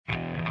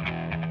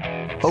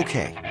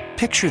Okay,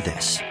 picture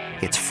this.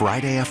 It's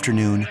Friday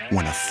afternoon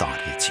when a thought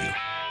hits you.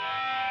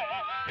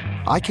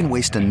 I can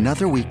waste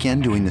another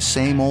weekend doing the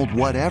same old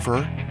whatever,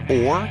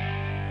 or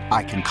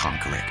I can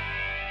conquer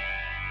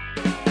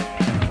it.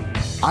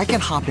 I can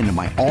hop into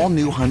my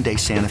all-new Hyundai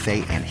Santa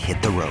Fe and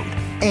hit the road.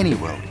 Any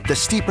road. The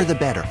steeper, the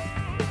better.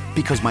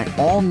 Because my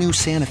all-new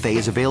Santa Fe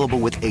is available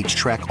with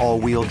H-Track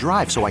all-wheel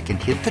drive, so I can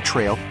hit the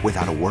trail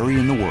without a worry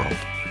in the world.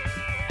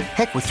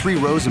 Heck, with 3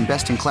 rows and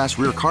best-in-class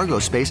rear cargo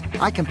space,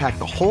 I can pack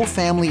the whole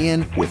family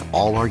in with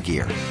all our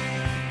gear.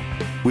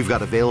 We've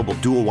got available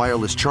dual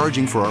wireless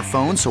charging for our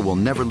phones, so we'll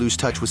never lose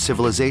touch with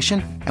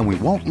civilization, and we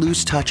won't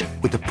lose touch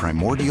with the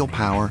primordial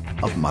power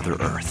of Mother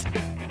Earth.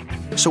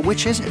 So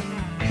which is it?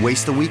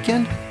 Waste the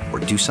weekend or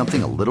do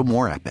something a little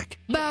more epic?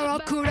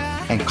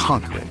 And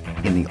conquer it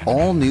in the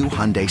all-new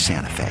Hyundai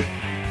Santa Fe.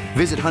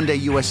 Visit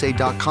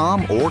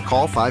HyundaiUSA.com or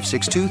call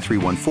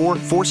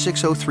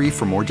 562-314-4603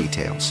 for more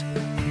details.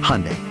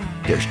 Hyundai,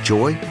 there's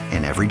joy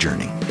in every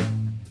journey.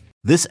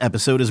 This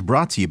episode is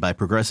brought to you by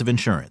Progressive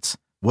Insurance.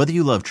 Whether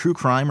you love true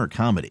crime or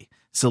comedy,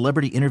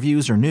 celebrity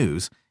interviews or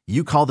news,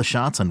 you call the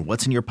shots on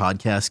what's in your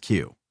podcast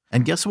queue.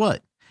 And guess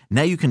what?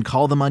 Now you can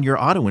call them on your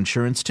auto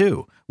insurance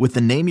too with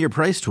the Name Your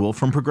Price tool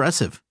from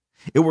Progressive.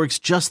 It works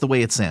just the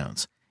way it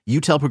sounds. You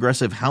tell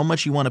Progressive how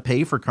much you want to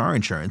pay for car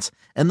insurance,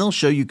 and they'll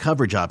show you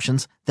coverage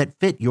options that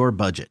fit your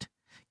budget.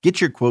 Get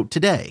your quote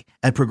today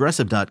at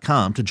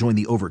Progressive.com to join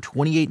the over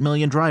 28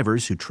 million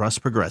drivers who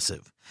trust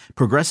Progressive.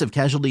 Progressive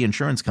Casualty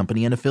Insurance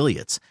Company and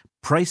Affiliates.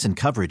 Price and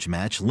coverage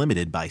match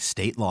limited by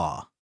state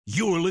law.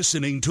 You're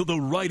listening to the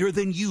Writer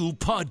Than You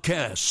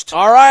podcast.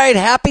 All right,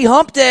 happy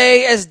hump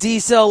day, as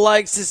D-Cell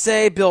likes to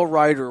say. Bill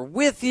Ryder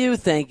with you.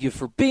 Thank you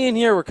for being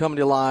here. We're coming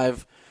to you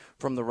live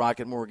from the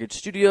Rocket Mortgage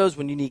Studios.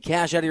 When you need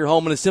cash out of your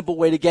home, and a simple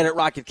way to get it,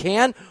 Rocket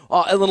can.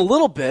 And in a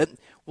little bit,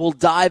 we'll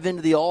dive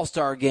into the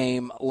All-Star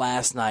game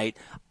last night.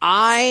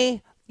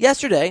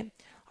 Yesterday,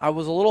 I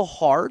was a little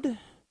hard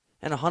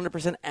and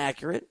 100%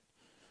 accurate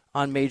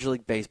on Major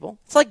League Baseball.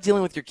 It's like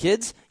dealing with your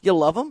kids. You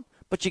love them,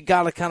 but you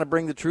got to kind of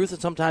bring the truth, and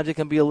sometimes it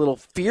can be a little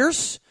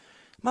fierce.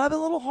 Might have been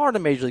a little hard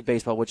on Major League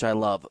Baseball, which I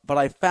love, but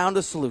I found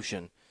a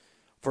solution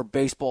for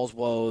baseball's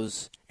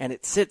woes, and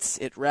it sits,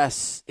 it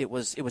rests. It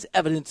was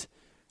evident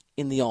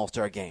in the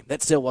All-Star game.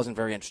 That still wasn't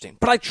very interesting,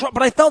 but I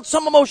felt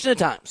some emotion at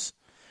times.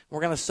 We're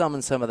going to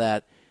summon some of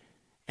that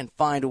and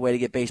find a way to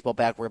get baseball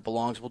back where it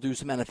belongs. We'll do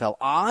some NFL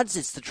odds.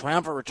 It's the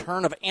triumphant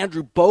return of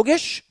Andrew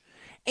Bogusch,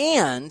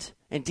 and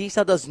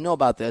D-Cell doesn't know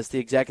about this, the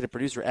executive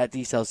producer at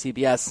D-Cell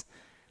CBS.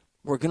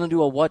 We're going to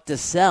do a what to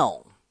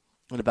sell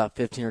in about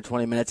 15 or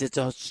 20 minutes. It's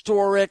a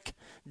historic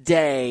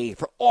day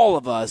for all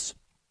of us,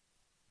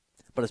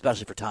 but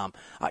especially for Tom.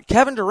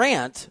 Kevin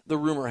Durant, the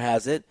rumor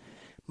has it,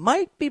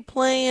 might be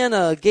playing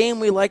a game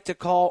we like to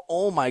call,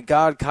 oh my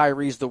God,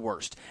 Kyrie's the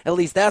worst. At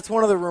least that's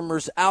one of the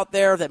rumors out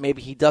there, that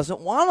maybe he doesn't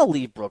want to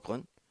leave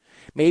Brooklyn.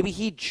 Maybe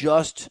he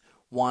just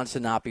wants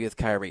to not be with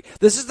Kyrie.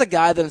 This is the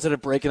guy that instead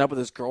of breaking up with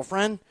his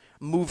girlfriend,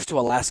 moves to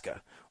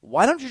Alaska.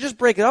 Why don't you just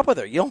break it up with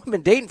her? You only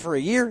been dating for a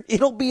year.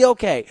 It'll be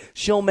okay.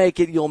 She'll make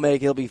it. You'll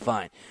make it. It'll be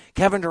fine.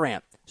 Kevin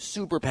Durant,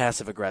 super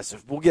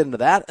passive-aggressive. We'll get into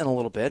that in a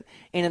little bit.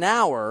 In an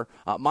hour,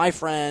 my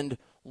friend,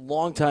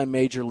 longtime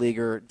major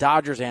leaguer,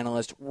 Dodgers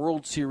analyst,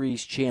 World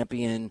Series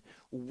champion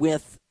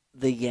with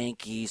the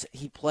Yankees.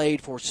 He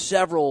played for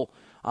several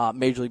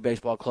Major League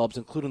Baseball clubs,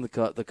 including the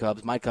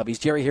Cubs, my Cubbies.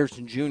 Jerry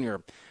Harrison Jr.,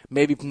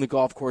 maybe from the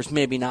golf course,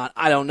 maybe not.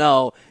 I don't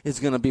know. Is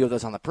going to be with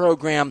us on the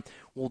program.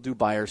 We'll do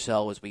buy or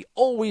sell as we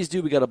always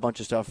do. We got a bunch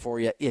of stuff for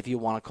you. If you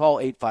want to call,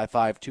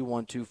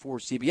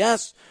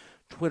 855-212-4CBS.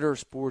 Twitter,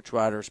 Sports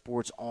Writer,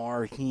 Sports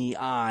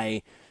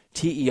R-E-I-T-E-R.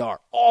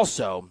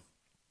 Also,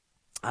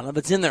 I don't know if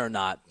it's in there or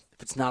not.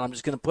 If it's not, I'm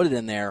just going to put it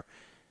in there.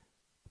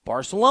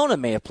 Barcelona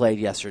may have played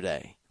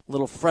yesterday. A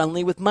little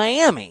friendly with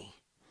Miami.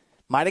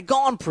 Might have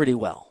gone pretty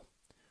well.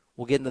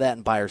 We'll get into that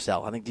in buy or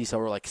sell. I think D-Cell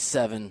were like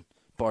 7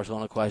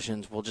 Barcelona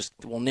questions.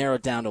 We'll narrow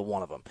it down to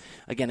one of them.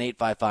 Again,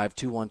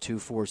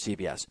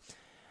 855-212-4CBS.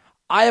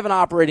 I have an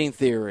operating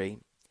theory,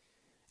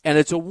 and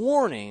it's a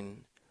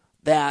warning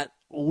that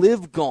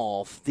Live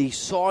Golf, the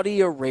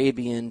Saudi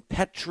Arabian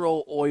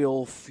petrol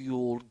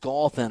oil-fueled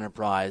golf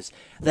enterprise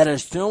that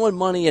is throwing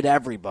money at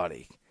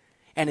everybody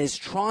and is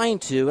trying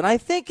to, and I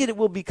think it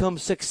will become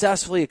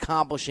successfully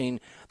accomplishing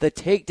the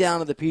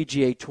takedown of the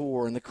PGA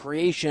Tour and the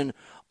creation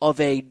of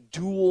a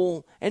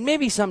dual, and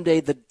maybe someday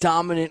the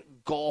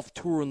dominant golf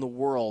tour in the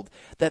world,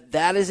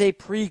 that is a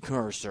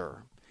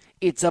precursor.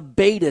 It's a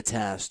beta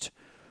test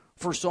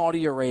for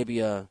Saudi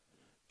Arabia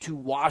to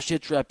wash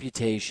its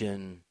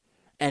reputation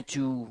and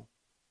to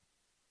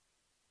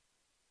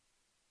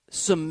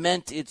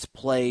cement its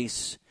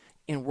place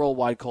in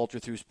worldwide culture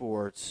through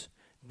sports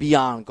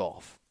beyond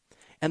golf.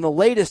 And the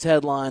latest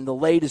headline, the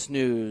latest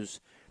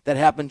news that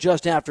happened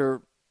just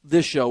after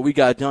this show we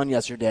got done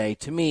yesterday,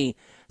 to me,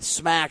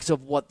 smacks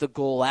of what the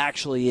goal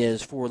actually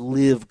is for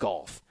Live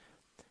Golf.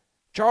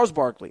 Charles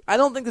Barkley. I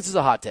don't think this is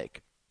a hot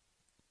take.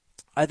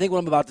 I think what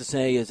I'm about to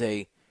say is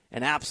an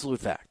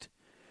absolute fact.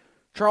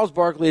 Charles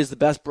Barkley is the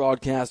best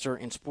broadcaster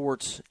in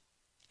sports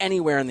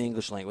anywhere in the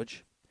English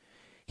language.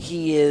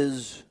 He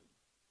is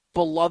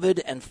beloved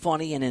and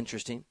funny and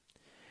interesting.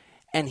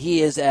 And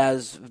he is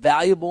as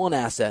valuable an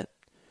asset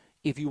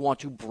if you want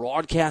to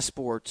broadcast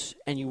sports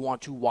and you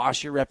want to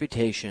wash your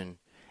reputation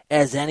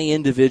as any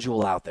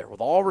individual out there.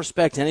 With all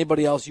respect to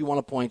anybody else you want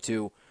to point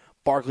to,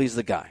 Barkley's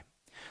the guy.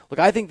 Look,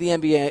 I think the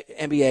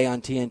NBA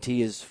on TNT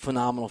is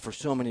phenomenal for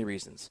so many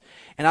reasons.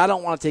 And I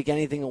don't want to take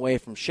anything away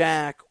from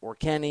Shaq or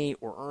Kenny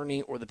or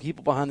Ernie or the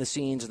people behind the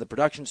scenes and the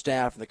production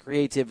staff and the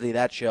creativity of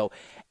that show.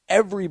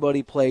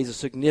 Everybody plays a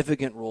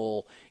significant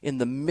role in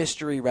the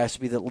mystery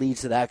recipe that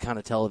leads to that kind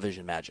of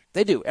television magic.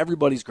 They do.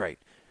 Everybody's great.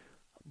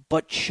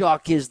 But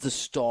Chuck is the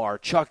star.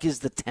 Chuck is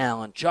the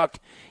talent. Chuck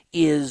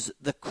is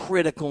the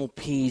critical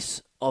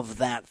piece of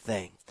that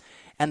thing.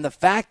 And the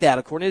fact that,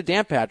 according to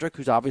Dan Patrick,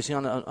 who's obviously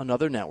on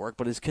another network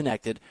but is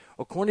connected,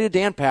 according to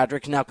Dan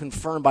Patrick, now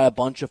confirmed by a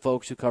bunch of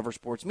folks who cover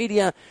sports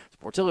media,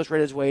 Sports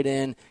Illustrated has weighed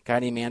in, a guy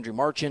named Andrew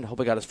Marchand,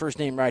 hope I got his first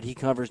name right, he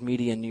covers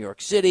media in New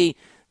York City,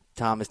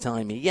 Tom is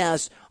telling me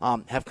yes,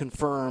 have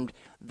confirmed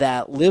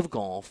that Live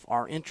Golf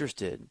are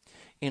interested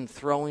in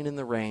throwing in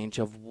the range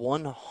of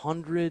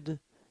 $100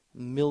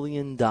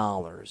 million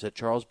at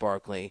Charles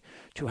Barkley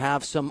to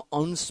have some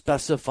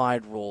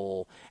unspecified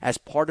role as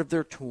part of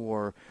their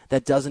tour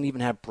that doesn't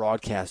even have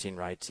broadcasting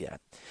rights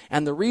yet.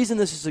 And the reason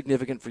this is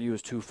significant for you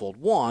is twofold.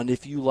 One,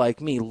 if you, like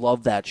me,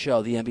 love that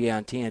show, the NBA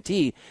on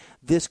TNT,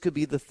 this could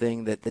be the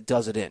thing that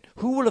does it in.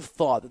 Who would have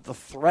thought that the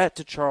threat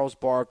to Charles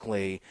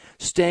Barkley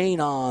staying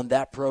on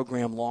that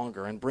program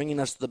longer and bringing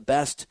us the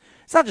best,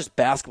 it's not just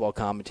basketball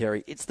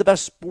commentary, it's the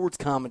best sports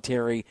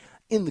commentary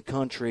in the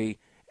country,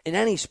 in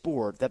any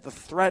sport, that the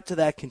threat to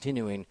that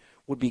continuing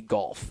would be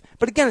golf.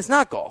 But again, it's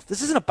not golf.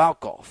 This isn't about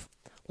golf.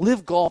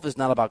 Live Golf is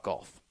not about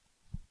golf.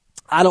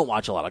 I don't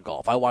watch a lot of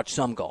golf. I watch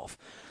some golf.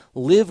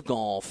 Live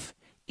Golf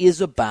is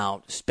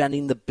about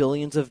spending the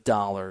billions of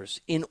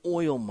dollars in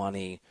oil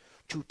money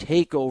to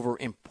take over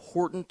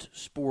important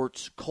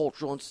sports,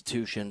 cultural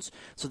institutions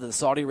so that the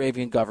Saudi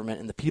Arabian government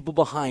and the people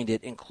behind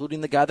it, including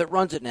the guy that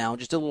runs it now,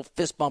 just a little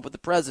fist bump with the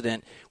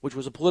president, which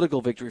was a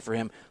political victory for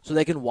him, so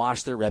they can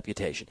wash their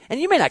reputation. And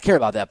you may not care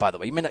about that, by the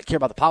way. You may not care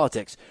about the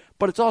politics,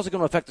 but it's also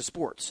going to affect the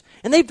sports.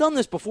 And they've done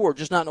this before,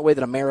 just not in a way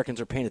that Americans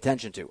are paying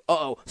attention to.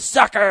 Uh-oh,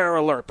 soccer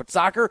alert. But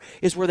soccer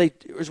is where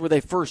they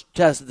first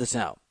tested this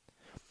out.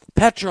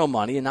 Petro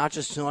money, and not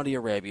just Saudi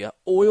Arabia,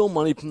 oil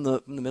money from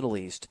the Middle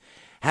East,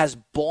 has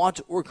bought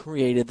or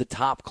created the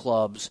top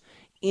clubs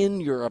in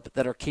Europe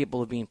that are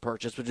capable of being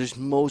purchased, which is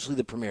mostly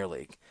the Premier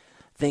League.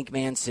 Think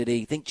Man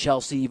City, think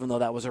Chelsea, even though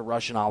that was a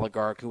Russian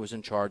oligarch who was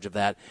in charge of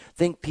that.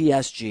 Think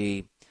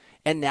PSG.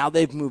 And now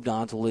they've moved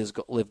on to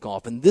Live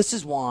Golf. And this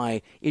is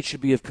why it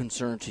should be of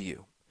concern to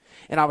you.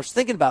 And I was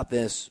thinking about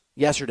this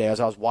yesterday as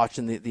I was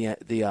watching the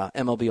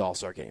MLB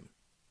All-Star Game.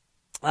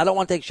 I don't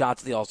want to take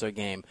shots at the All-Star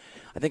Game.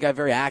 I think I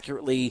very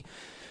accurately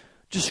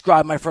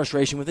described my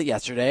frustration with it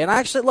yesterday. And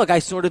actually, look, I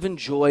sort of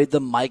enjoyed the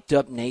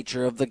mic'd-up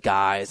nature of the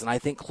guys. And I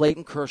think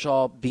Clayton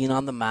Kershaw being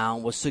on the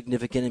mound was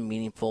significant and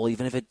meaningful,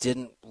 even if it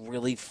didn't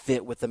really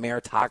fit with the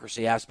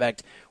meritocracy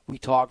aspect we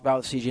talked about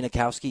with C.J.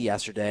 Nitkowski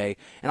yesterday.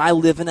 And I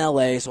live in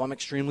L.A., so I'm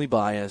extremely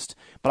biased.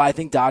 But I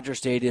think Dodger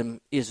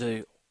Stadium is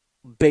a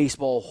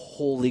baseball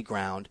holy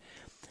ground.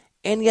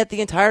 And yet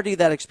the entirety of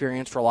that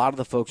experience for a lot of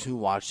the folks who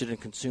watched it and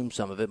consumed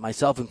some of it,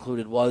 myself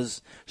included,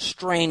 was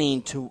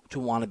straining to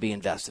want to be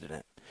invested in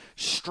it.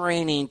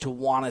 Straining to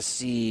want to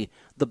see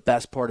the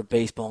best part of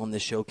baseball in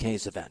this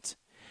showcase event.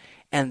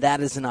 And that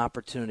is an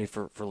opportunity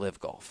for Live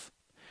Golf.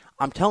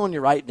 I'm telling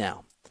you right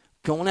now,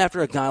 going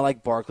after a guy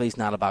like Barkley is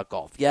not about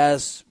golf.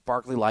 Yes,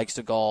 Barkley likes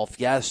to golf.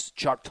 Yes,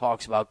 Chuck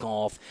talks about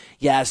golf.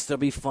 Yes, there'll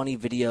be funny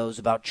videos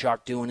about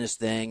Chuck doing his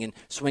thing and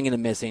swinging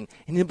and missing,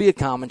 and he'll be a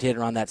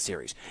commentator on that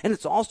series. And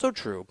it's also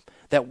true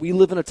that we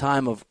live in a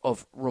time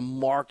of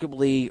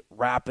remarkably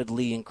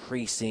rapidly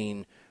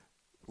increasing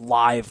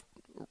live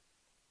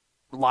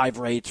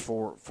rates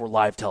for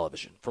live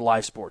television, for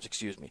live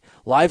sports,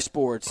 Live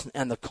sports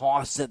and the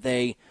costs that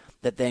they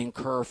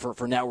incur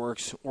for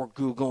networks or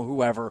Google,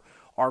 whoever,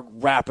 are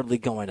rapidly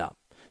going up.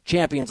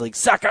 Champions League,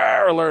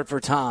 soccer alert for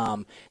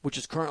Tom, which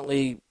is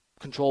currently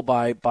controlled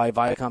by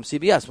Viacom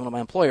CBS, one of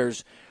my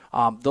employers.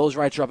 Those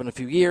rights are up in a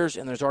few years,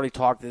 and there's already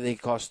talk that they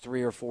cost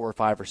 3 or 4 or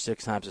 5 or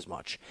 6 times as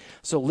much.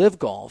 So Live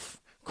Golf,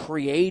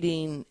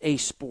 creating a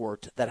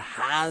sport that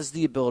has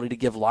the ability to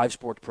give live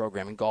sports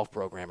programming, golf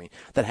programming,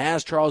 that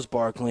has Charles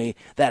Barkley,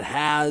 that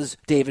has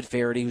David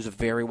Faraday, who's a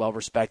very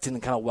well-respected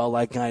and kind of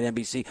well-liked guy at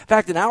NBC. In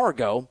fact, an hour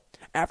ago,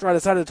 after I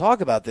decided to talk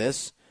about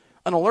this,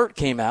 an alert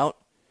came out.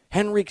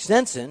 Henrik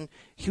Stenson,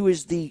 who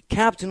is the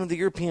captain of the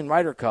European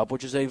Ryder Cup,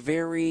 which is a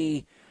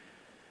very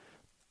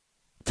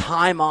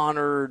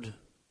time-honored,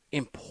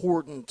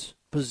 important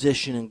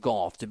position in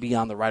golf to be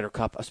on the Ryder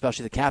Cup,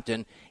 especially the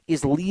captain,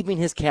 is leaving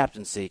his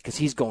captaincy because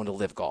he's going to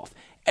Live Golf.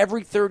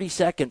 Every 30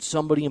 seconds,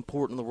 somebody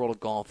important in the world of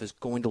golf is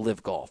going to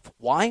Live Golf.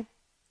 Why?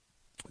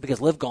 Because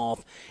Live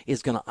Golf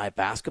is going to eye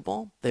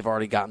basketball. They've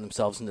already gotten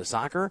themselves into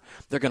soccer.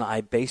 They're going to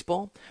eye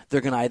baseball. They're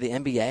going to eye the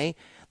NBA.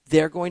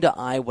 they're going to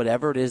eye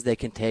whatever it is they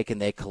can take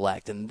and they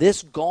collect. And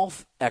this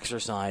golf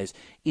exercise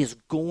is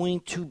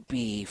going to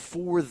be,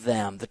 for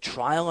them, the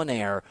trial and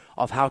error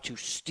of how to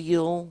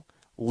steal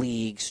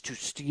leagues, to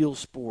steal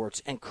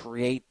sports, and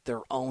create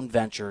their own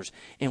ventures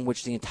in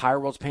which the entire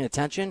world's paying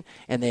attention,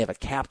 and they have a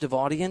captive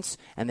audience,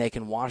 and they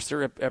can watch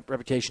their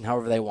reputation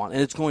however they want.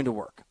 And it's going to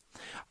work.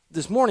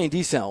 This morning,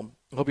 D-Cell,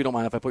 I hope you don't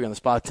mind if I put you on the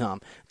spot, Tom,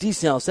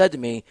 D-Cell said to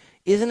me,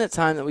 isn't it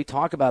time that we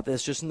talk about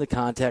this just in the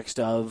context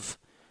of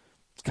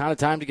it's kind of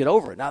time to get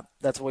over it? Not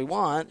that's what we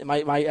want. Am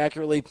I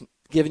accurately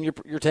giving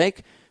your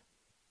take?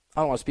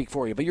 I don't want to speak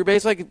for you, but you're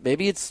basically like,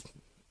 maybe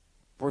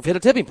we've hit a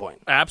tipping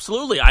point.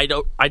 Absolutely. I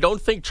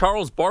don't think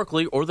Charles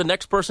Barkley or the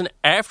next person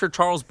after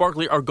Charles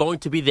Barkley are going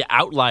to be the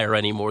outlier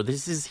anymore.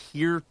 This is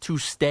here to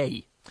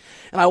stay.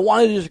 And I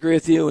wanted to disagree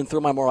with you and throw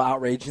my moral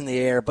outrage in the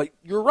air, but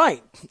you're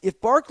right. If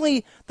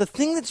Barkley, the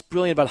thing that's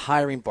brilliant about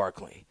hiring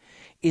Barkley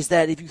is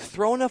that if you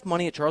throw enough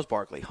money at Charles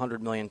Barkley, $100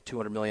 million,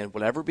 $200 million,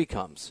 whatever it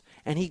becomes,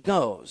 and he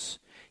goes,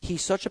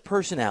 he's such a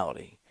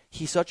personality,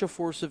 he's such a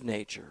force of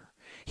nature,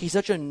 he's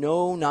such a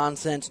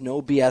no-nonsense,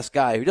 no-BS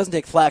guy who doesn't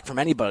take flack from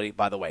anybody,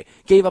 by the way.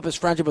 Gave up his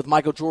friendship with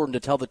Michael Jordan to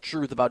tell the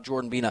truth about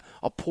Jordan being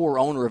a poor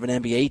owner of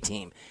an NBA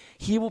team.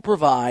 He will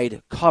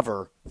provide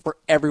cover for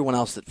everyone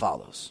else that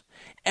follows.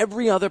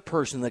 Every other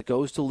person that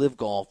goes to Live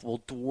Golf will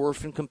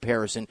dwarf in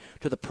comparison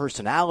to the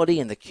personality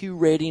and the Q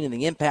rating and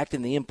the impact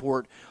and the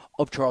import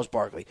of Charles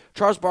Barkley.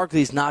 Charles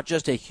Barkley is not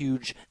just a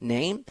huge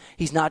name.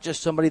 He's not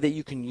just somebody that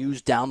you can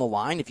use down the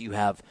line if you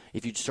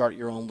start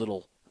your own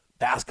little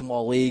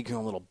basketball league, your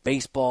own little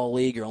baseball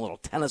league, your own little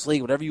tennis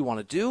league, whatever you want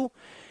to do.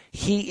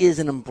 He is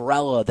an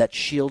umbrella that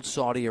shields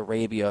Saudi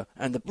Arabia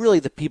and really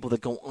the people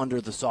that go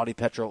under the Saudi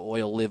Petro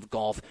Oil Live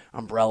Golf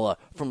umbrella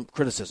from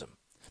criticism.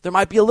 There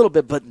might be a little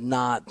bit, but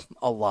not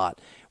a lot.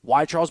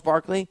 Why Charles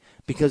Barkley?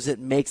 Because it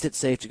makes it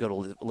safe to go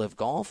to Live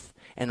Golf.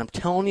 And I'm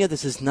telling you,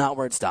 this is not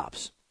where it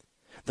stops.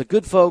 The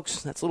good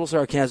folks, that's a little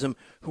sarcasm,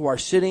 who are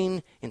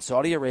sitting in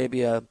Saudi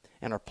Arabia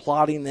and are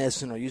plotting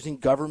this and are using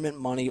government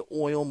money,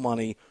 oil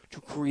money,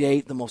 to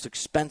create the most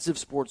expensive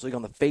sports league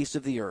on the face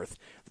of the earth.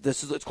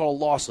 It's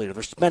called a loss leader.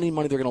 They're spending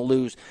money they're going to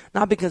lose,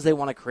 not because they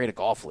want to create a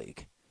golf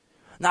league.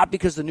 Not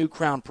because the new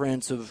crown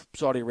prince of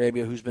Saudi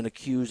Arabia, who's been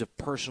accused of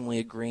personally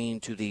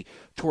agreeing to the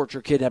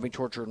kidnapping,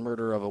 torture, and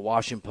murder of a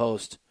Washington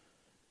Post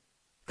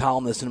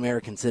columnist and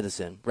American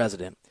citizen,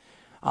 resident.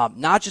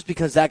 Not just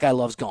because that guy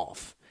loves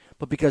golf,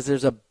 but because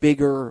there's a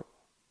bigger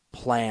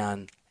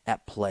plan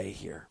at play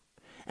here.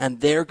 And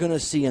they're going to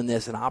see in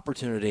this an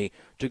opportunity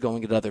to go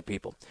and get other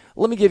people.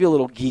 Let me give you a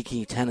little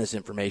geeky tennis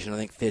information I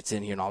think fits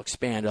in here, and I'll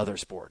expand other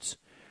sports.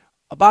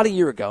 About a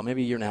year ago,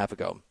 maybe a year and a half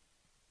ago,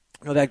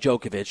 Novak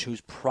Djokovic,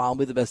 who's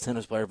probably the best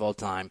tennis player of all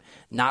time,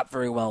 not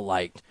very well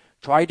liked,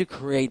 tried to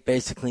create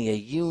basically a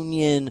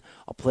union,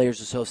 a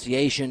players'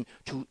 association,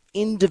 to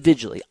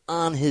individually,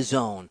 on his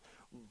own,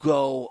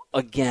 go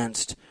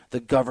against the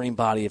governing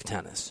body of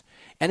tennis.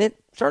 And it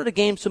started to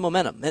gain some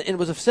momentum. And it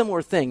was a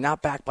similar thing,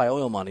 not backed by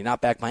oil money, not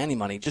backed by any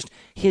money, just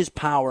his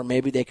power.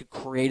 Maybe they could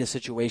create a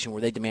situation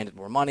where they demanded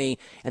more money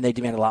and they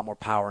demanded a lot more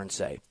power and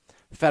say.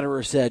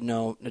 Federer said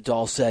no,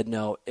 Nadal said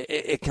no.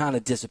 It kind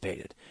of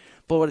dissipated.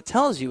 But what it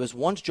tells you is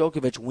once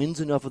Djokovic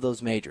wins enough of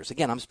those majors,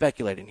 again, I'm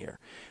speculating here,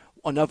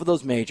 enough of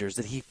those majors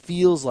that he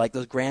feels like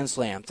those Grand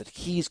Slams, that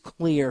he's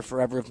clear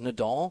forever of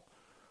Nadal,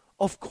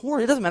 of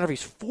course, it doesn't matter if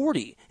he's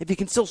 40. If he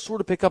can still sort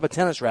of pick up a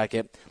tennis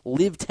racket,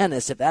 Live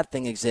Tennis, if that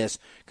thing exists,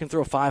 can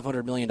throw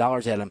 $500 million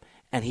at him,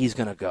 and he's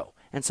going to go.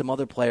 And some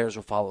other players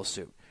will follow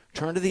suit.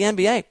 Turn to the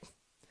NBA.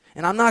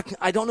 And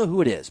I don't know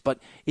who it is, but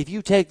if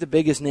you take the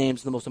biggest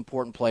names, the most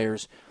important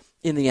players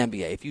in the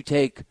NBA, if you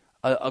take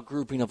a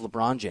grouping of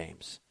LeBron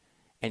James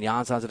and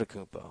Giannis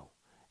Antetokounmpo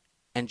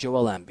and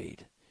Joel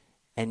Embiid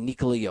and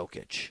Nikola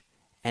Jokic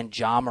and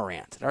Ja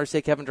Morant. Did I already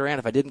say Kevin Durant?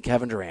 If I didn't,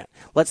 Kevin Durant.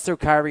 Let's throw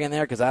Kyrie in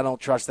there because I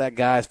don't trust that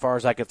guy as far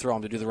as I could throw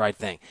him to do the right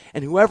thing.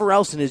 And whoever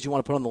else it is you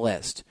want to put on the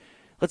list.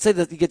 Let's say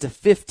that you get to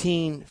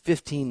 15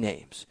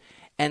 names.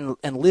 And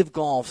Live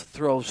Golf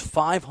throws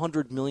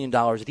 $500 million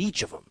at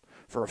each of them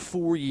for a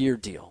 4-year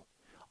deal.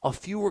 A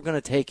few are going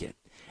to take it.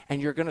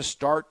 And you're going to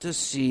start to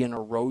see an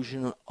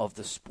erosion of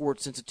the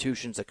sports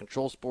institutions that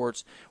control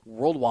sports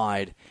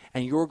worldwide.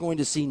 And you're going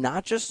to see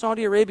not just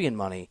Saudi Arabian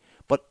money,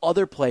 but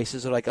other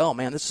places are like, oh,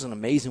 man, this is an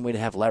amazing way to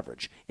have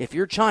leverage. If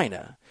you're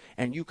China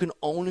and you can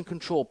own and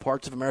control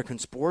parts of American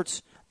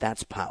sports,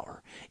 that's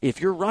power.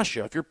 If you're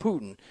Russia, if you're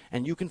Putin,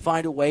 and you can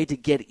find a way to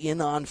get in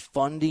on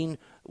funding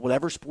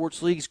whatever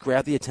sports leagues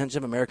grab the attention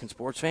of American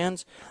sports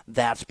fans,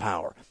 that's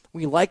power.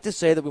 We like to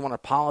say that we want our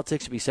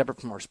politics to be separate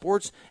from our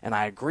sports, and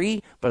I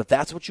agree, but if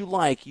that's what you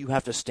like, you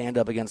have to stand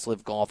up against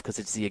Live Golf because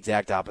it's the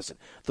exact opposite.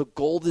 The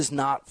goal is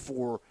not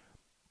for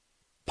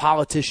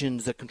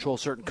politicians that control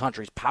certain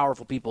countries,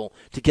 powerful people,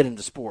 to get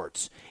into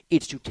sports.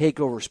 It's to take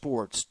over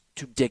sports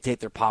to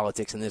dictate their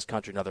politics in this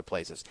country and other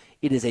places.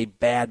 It is a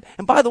bad...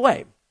 And by the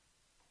way,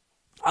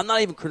 I'm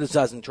not even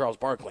criticizing Charles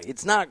Barkley.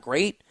 It's not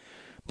great,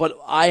 but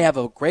I have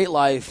a great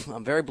life.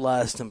 I'm very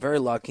blessed. I'm very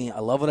lucky. I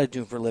love what I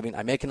do for a living.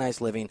 I make a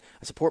nice living.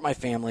 I support my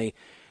family.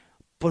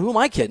 But who am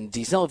I kidding,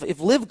 Diesel? If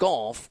Live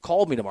Golf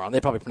called me tomorrow, and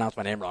they probably pronounced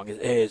my name wrong.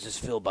 Hey, is this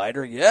Phil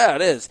Biter? Yeah,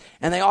 it is.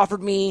 And they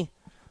offered me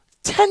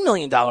 $10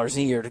 million a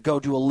year to go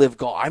do a Live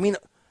Golf. I mean,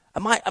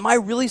 am I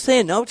really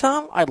saying no,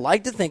 Tom? I'd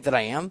like to think that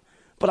I am,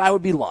 but I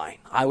would be lying.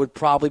 I would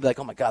probably be like,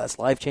 oh, my God, that's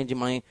life-changing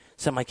money.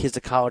 Send my kids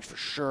to college for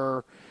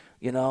sure.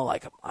 You know,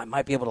 like I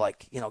might be able to,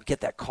 like, you know,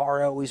 get that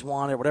car I always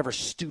wanted, whatever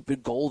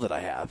stupid goal that I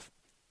have.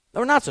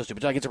 Or not so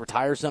stupid. Do I get to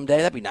retire someday?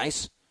 That'd be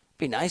nice.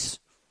 Be nice.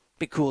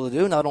 Be cool to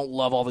do. Now I don't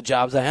love all the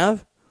jobs I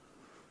have.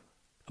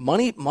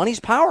 Money's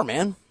power,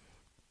 man.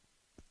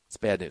 It's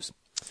bad news.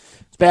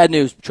 It's bad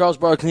news. Charles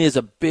Barkley is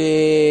a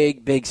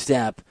big, big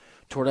step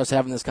toward us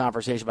having this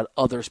conversation about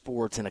other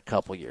sports in a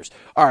couple years.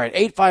 All right,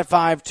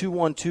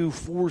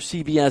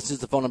 855-212-4CBS is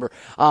the phone number.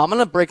 I'm going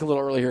to break a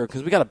little early here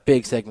because we got a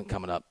big segment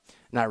coming up.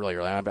 Not really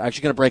early. I'm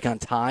actually going to break on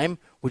time,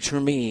 which for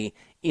me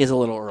is a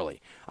little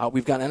early.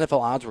 We've got NFL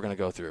odds we're going to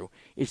go through.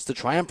 It's the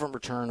triumphant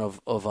return of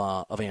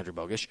Andrew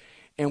Bogusch.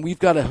 And we've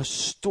got a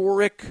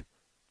historic –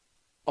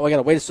 I got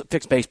a way to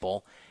fix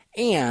baseball.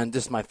 And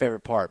this is my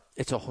favorite part.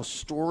 It's a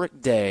historic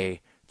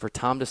day for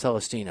Tom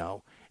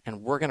DeCelestino,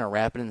 and we're going to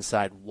wrap it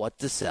inside what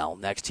to sell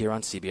next here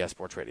on CBS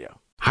Sports Radio.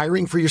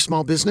 Hiring for your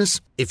small business?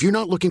 If you're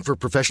not looking for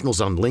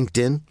professionals on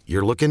LinkedIn,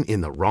 you're looking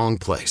in the wrong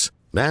place.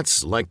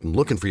 That's like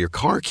looking for your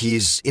car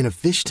keys in a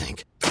fish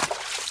tank.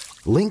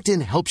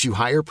 LinkedIn helps you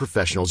hire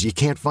professionals you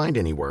can't find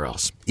anywhere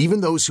else,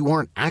 even those who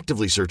aren't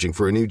actively searching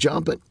for a new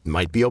job but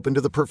might be open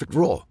to the perfect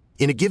role.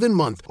 In a given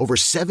month, over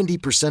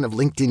 70% of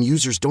LinkedIn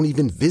users don't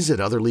even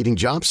visit other leading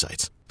job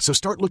sites. So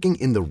start looking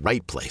in the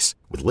right place.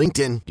 With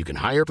LinkedIn, you can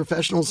hire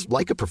professionals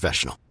like a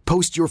professional.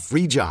 Post your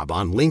free job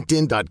on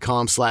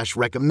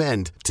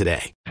linkedin.com/recommend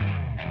today.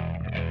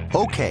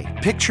 Okay,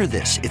 picture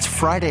this. It's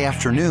Friday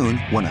afternoon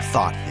when a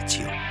thought hits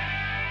you.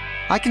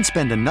 I can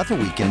spend another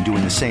weekend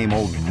doing the same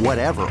old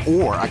whatever,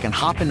 or I can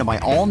hop into my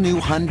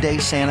all-new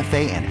Hyundai Santa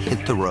Fe and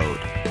hit the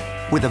road.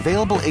 With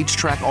available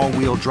H-Track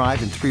all-wheel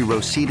drive and 3-row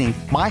seating,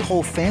 my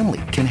whole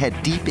family can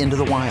head deep into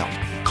the wild.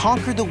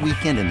 Conquer the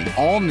weekend in the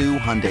all-new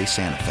Hyundai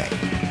Santa Fe.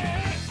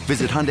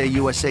 Visit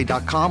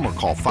HyundaiUSA.com or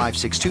call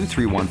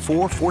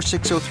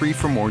 562-314-4603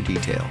 for more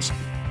details.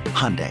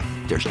 Hyundai,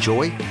 there's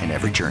joy in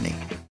every journey.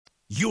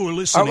 You're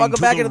listening welcome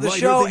to back the into the Writer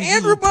show. Than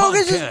Andrew You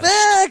Bogusch is podcast.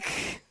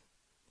 back.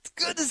 It's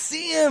good to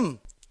see him.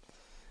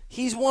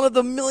 He's one of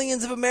the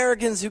millions of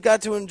Americans who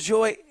got to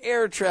enjoy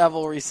air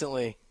travel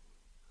recently.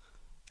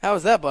 How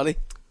was that, buddy?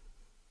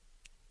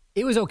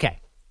 It was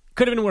okay.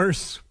 Could have been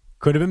worse.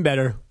 Could have been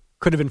better.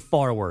 Could have been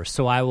far worse.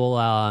 So I will,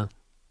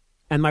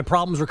 and my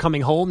problems were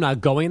coming home,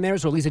 not going there,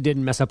 so at least it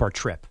didn't mess up our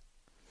trip.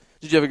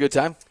 Did you have a good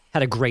time?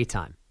 Had a great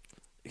time.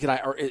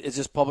 Or is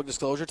this public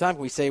disclosure time?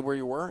 Can we say where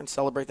you were and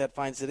celebrate that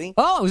fine city?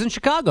 Oh, I was in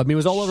Chicago. I mean, it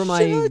was all over my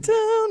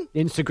Chi-town.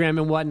 Instagram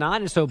and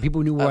whatnot, and so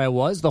people knew where I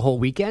was the whole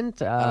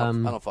weekend. I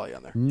don't follow you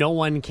on there. No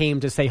one came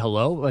to say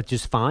hello, which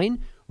is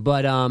fine.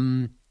 But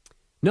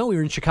no, we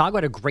were in Chicago,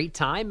 had a great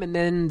time, and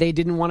then they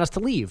didn't want us to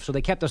leave, so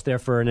they kept us there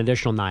for an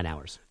additional 9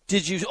 hours.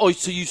 Did you? Oh,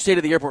 so you stayed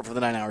at the airport for the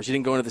 9 hours. You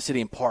didn't go into the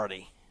city and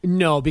party.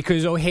 No,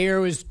 because O'Hare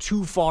was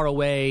too far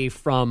away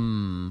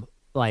from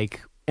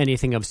like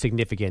anything of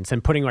significance,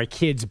 and putting our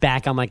kids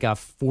back on like a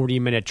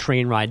 40-minute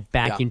train ride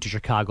back into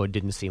Chicago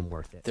didn't seem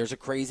worth it. There's a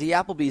crazy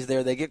Applebee's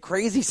there. They get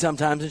crazy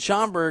sometimes in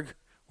Schaumburg,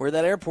 where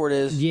that airport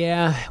is.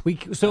 Yeah,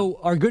 so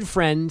our good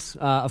friend,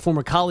 a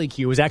former colleague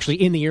here, was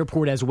actually in the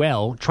airport as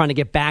well, trying to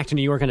get back to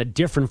New York on a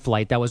different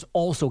flight that was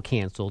also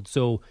canceled.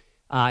 So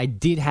we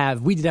did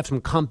have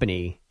some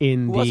company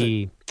in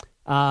Jay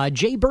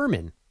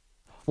Berman.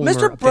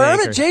 Mr.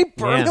 Berman, Jay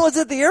Berman was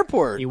at the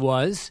airport. He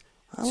was.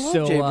 I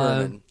love Jay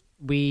Berman.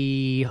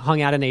 We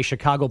hung out in a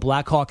Chicago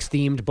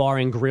Blackhawks-themed bar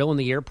and grill in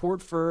the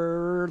airport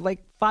for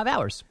like 5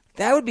 hours.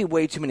 That would be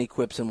way too many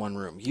quips in one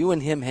room. You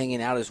and him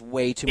hanging out is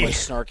way too much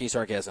snarky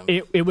sarcasm.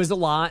 It was a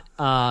lot.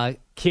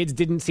 Kids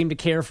didn't seem to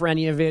care for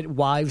any of it.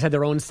 Wives had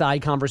their own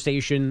side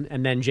conversation,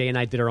 and then Jay and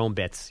I did our own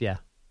bits. Yeah,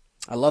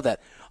 I love that.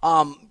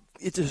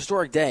 It's a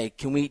historic day.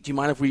 Do you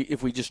mind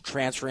if we just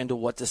transfer into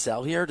what to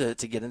sell here to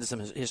get into some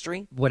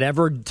history?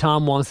 Whatever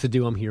Tom wants to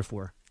do, I'm here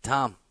for.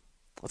 Tom,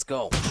 let's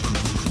go.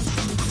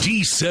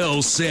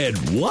 D-Cell said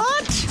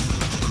what?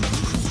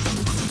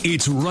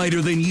 It's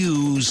Writer Than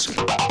You's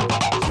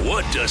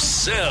What to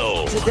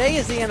Sell. Today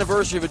is the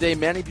anniversary of a day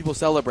many people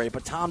celebrate,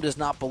 but Tom does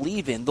not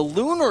believe in, the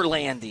lunar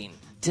landing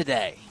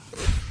today.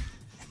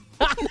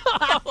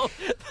 No,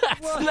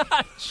 that's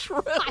not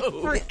true.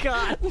 I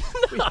forgot.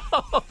 No.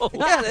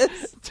 Yeah, it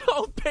is.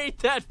 Don't paint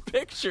that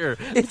picture.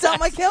 It's on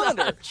my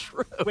calendar. Not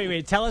true.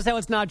 Wait. Tell us how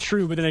it's not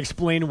true, but then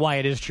explain why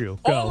it is true.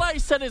 Go. All I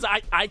said is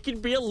I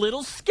can be a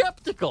little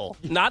skeptical.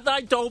 Not that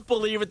I don't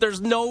believe it. There's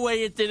no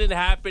way it didn't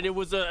happen. It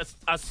was a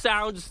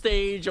sound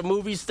stage, a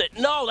movie stage.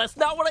 No, that's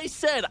not what I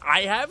said.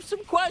 I have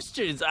some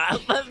questions.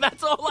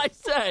 That's all I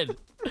said.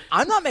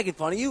 I'm not making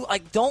fun of you.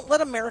 Like, don't let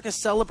America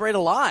celebrate a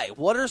lie.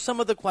 What are some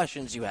of the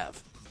questions you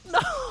have? No,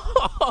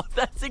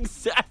 that's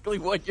exactly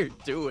what you're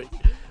doing.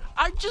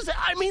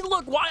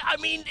 Look, why?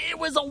 It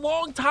was a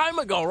long time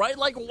ago, right?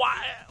 Like,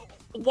 why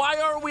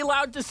aren't we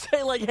allowed to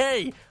say, like,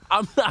 hey,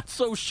 I'm not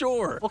so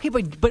sure. Okay,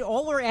 but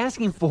all we're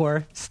asking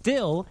for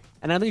still,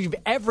 and I don't think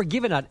you've ever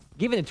given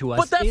it to us,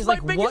 But that's is my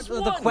like biggest what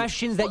are the one.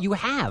 questions that you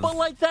have? But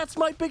like that's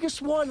my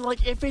biggest one.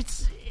 Like if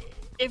it's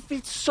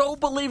so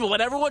believable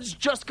and everyone's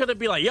just gonna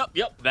be like, yep,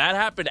 that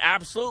happened,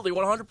 absolutely,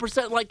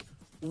 100%. Like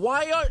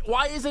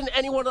why isn't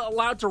anyone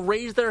allowed to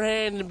raise their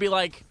hand and be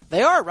like,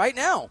 They are right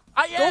now.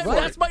 I am. for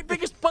That's it. my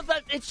biggest. But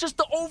it's just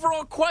the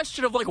overall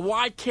question of like,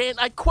 why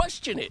can't I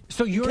question it?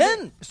 So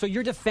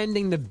you're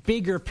defending the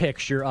bigger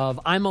picture of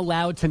I'm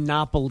allowed to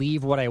not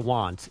believe what I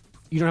want.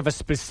 You don't have a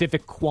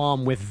specific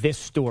qualm with this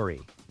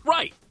story.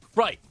 Right.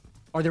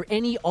 Are there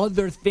any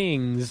other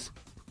things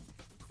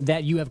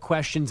that you have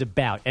questions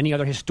about? Any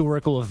other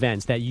historical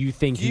events that you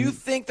think Do you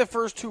think the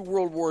first 2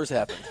 world wars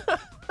happened?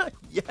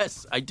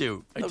 Yes, I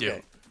do. I do.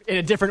 Okay. in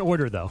a different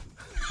order though?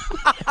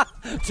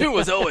 2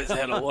 was always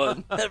ahead of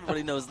 1.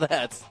 Everybody knows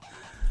that.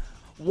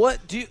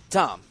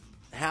 Tom,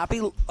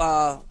 happy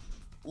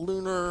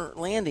lunar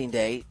landing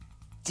day.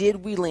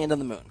 Did we land on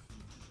the moon?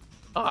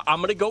 I'm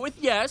going to go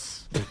with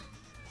yes.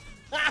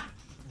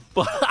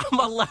 But I'm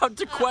allowed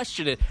to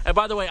question it. And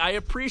by the way, I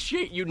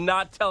appreciate you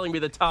not telling me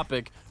the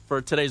topic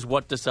for today's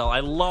What to Sell. I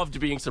loved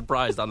being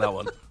surprised on that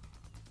one.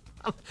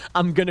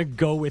 I'm going to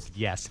go with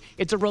yes.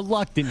 It's a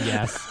reluctant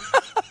yes,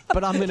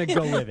 but I'm going to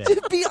go with it.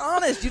 Dude, be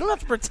honest. You don't have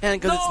to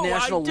pretend because it's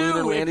National I do.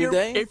 Lunar Landing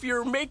Day. If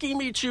you're making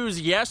me choose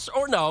yes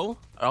or no,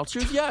 I'll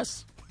choose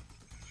yes.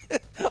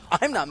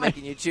 I'm not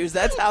making you choose.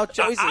 That's how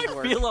choices I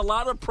work. feel a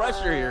lot of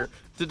pressure here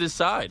to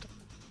decide.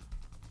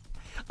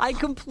 I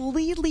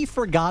completely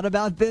forgot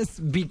about this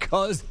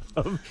because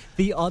of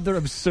the other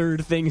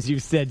absurd things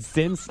you've said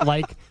since,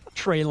 like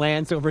Trey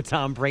Lance over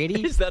Tom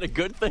Brady. Is that a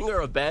good thing or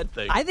a bad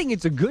thing? I think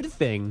it's a good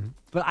thing,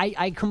 but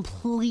I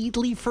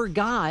completely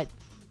forgot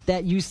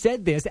that you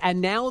said this,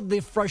 and now the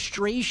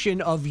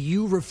frustration of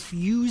you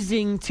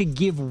refusing to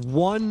give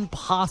one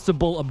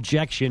possible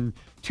objection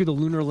to the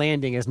lunar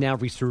landing is now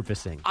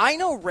resurfacing. I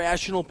know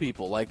rational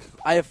people. Like,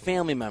 I have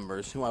family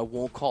members who I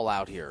won't call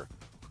out here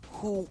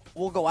who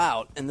will go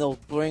out and they'll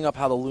bring up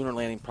how the lunar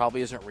landing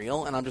probably isn't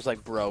real, and I'm just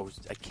like, bro,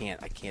 I can't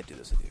do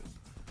this with you.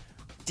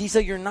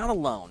 Disa, you're not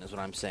alone, is what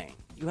I'm saying.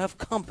 You have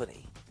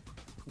company.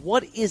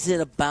 What is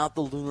it about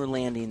the lunar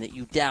landing that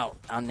you doubt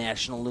on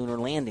National Lunar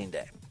Landing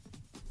Day?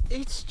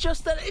 It's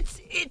just that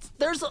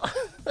there's a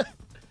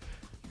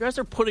you guys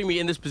are putting me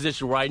in this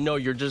position where I know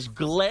you're just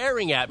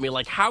glaring at me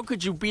like, how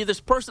could you be this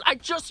person?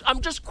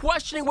 I'm just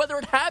questioning whether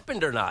it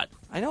happened or not.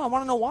 I know. I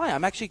want to know why.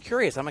 I'm actually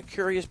curious. I'm a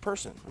curious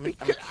person. I'm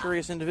a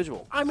curious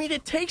individual. I mean,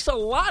 it takes a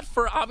lot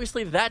for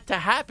obviously that to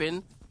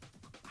happen.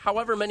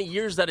 However many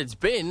years that it's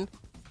been,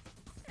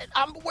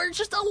 we're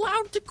just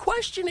allowed to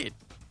question it.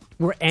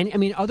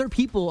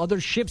 Other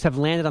ships have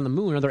landed on the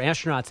moon. Other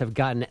astronauts have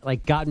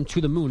gotten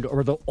to the moon.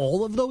 Are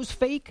all of those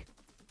fake?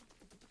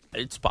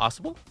 It's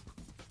possible.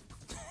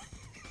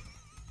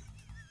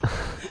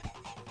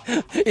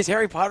 Is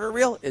Harry Potter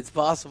real? It's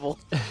possible.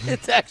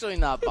 It's actually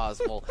not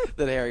possible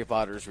that Harry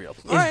Potter is real.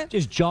 All right.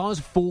 Is Jaws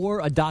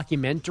 4 a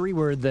documentary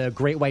where the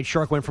great white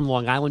shark went from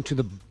Long Island to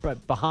the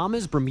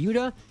Bahamas,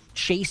 Bermuda,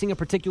 chasing a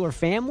particular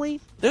family?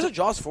 There's a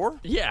Jaws 4?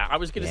 Yeah, I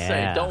was going to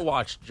say, don't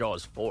watch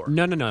Jaws 4.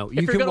 No.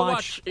 If you're going to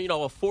watch,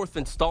 a fourth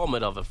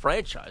installment of a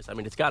franchise, I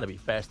mean, it's got to be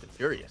Fast and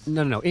Furious.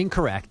 No,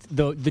 incorrect.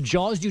 The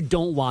Jaws you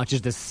don't watch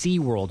is the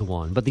SeaWorld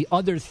one, but the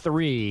other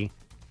 3,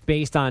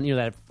 based on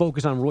that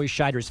focus on Roy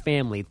Scheider's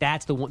family,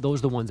 those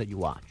are the ones that you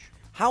watch.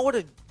 How would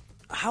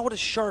a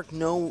shark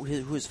know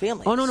who his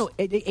family is? Oh no,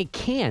 it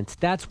can't.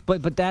 That's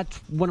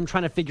what I'm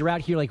trying to figure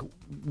out here, like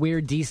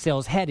where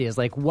D-Cell's head is,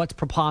 like what's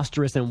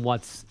preposterous and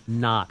what's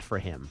not for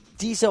him.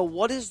 D-Cell,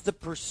 what is the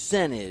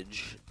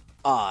percentage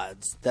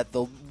odds that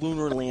the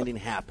lunar landing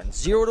happened?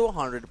 0 to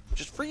 100,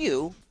 just for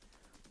you,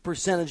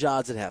 percentage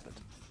odds it happened.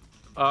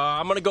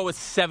 I'm going to go with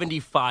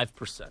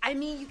 75%. I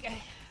mean,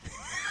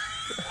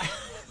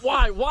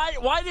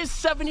 Why does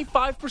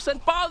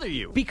 75% bother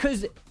you?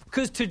 Because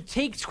to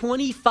take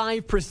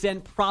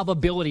 25%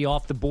 probability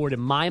off the board in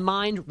my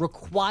mind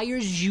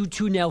requires you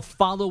to now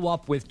follow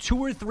up with 2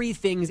 or 3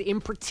 things in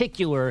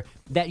particular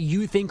that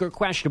you think are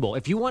questionable.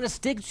 If you want to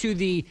stick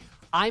to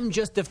I'm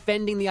just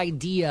defending the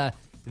idea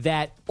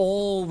that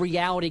all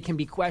reality can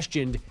be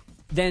questioned,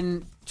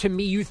 then to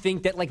me you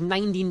think that like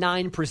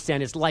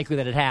 99% is likely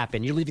that it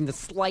happened. You're leaving the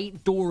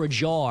slight door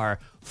ajar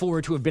for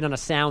it to have been on a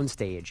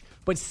soundstage.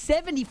 But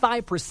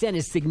 75%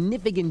 is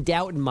significant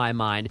doubt in my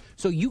mind,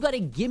 so you got to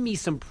give me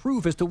some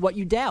proof as to what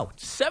you doubt.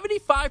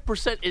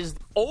 75% is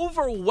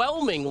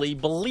overwhelmingly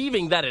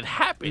believing that it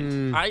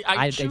happened.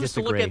 I choose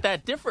to look at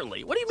that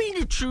differently. What do you mean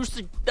you choose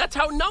to? That's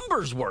how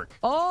numbers work.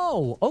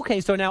 Oh,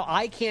 okay, so now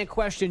I can't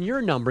question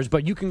your numbers,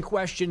 but you can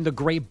question the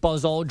great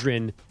Buzz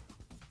Aldrin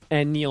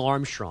and Neil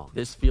Armstrong.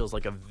 This feels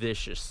like a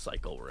vicious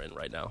cycle we're in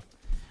right now.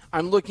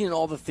 I'm looking at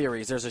all the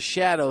theories. There's a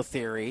shadow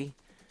theory.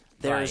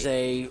 There's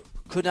a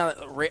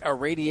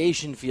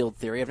radiation field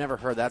theory. I've never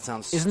heard that.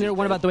 Sounds stupid. Isn't there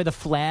one about the way the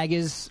flag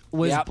was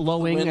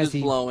blowing? The wind is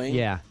blowing.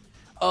 Yeah.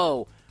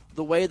 Oh,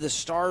 the way the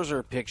stars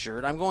are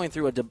pictured. I'm going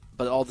through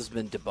but all this has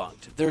been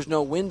debunked. There's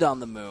no wind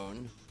on the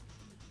moon.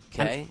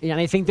 Okay. And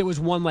I think there was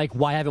one like,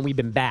 why haven't we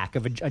been back?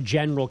 Of a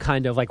general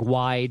kind of like,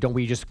 why don't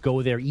we just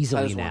go there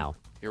easily now?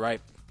 You're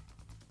right.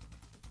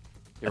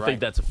 I think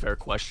that's a fair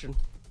question.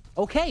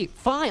 Okay,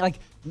 fine. Like,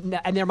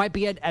 and there might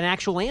be an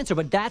actual answer,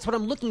 but that's what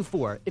I'm looking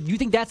for. If you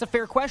think that's a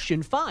fair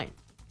question, fine.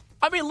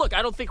 I mean, look,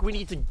 I don't think we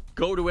need to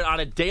go to it on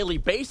a daily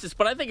basis,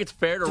 but I think it's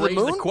fair to raise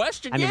the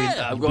question. I mean,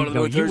 I'm going to the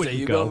moon Thursday.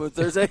 You going with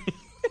Thursday?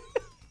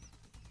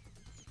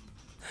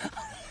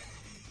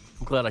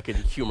 I'm glad I could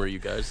humor you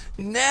guys.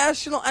 Anyway,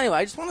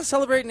 I just want to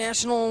celebrate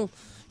National,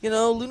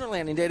 Lunar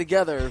Landing Day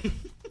together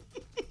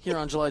here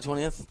on July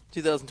 20th,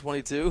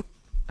 2022.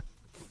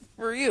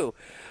 For you.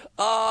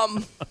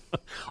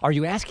 Are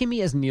you asking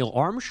me as Neil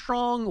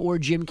Armstrong or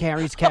Jim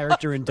Carrey's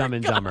character in Dumb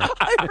and Dumber?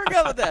 I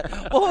forgot about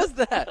that. What was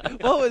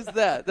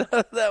that?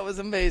 That was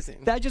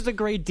amazing. That's just a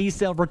great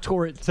D-cell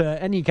retort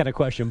to any kind of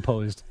question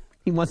posed.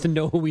 He wants to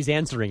know who he's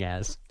answering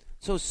as.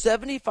 So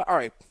 75. All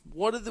right.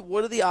 What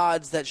are the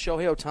odds that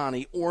Shohei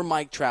Ohtani or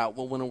Mike Trout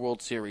will win a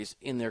World Series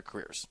in their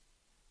careers?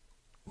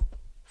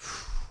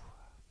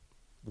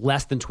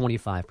 Less than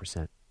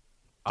 25%.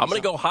 I'm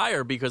going to go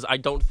higher because I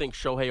don't think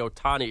Shohei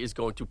Ohtani is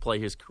going to play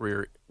his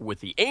career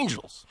with the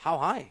Angels. How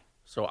high?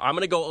 So I'm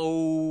going to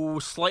go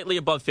slightly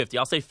above 50.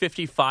 I'll say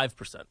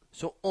 55%.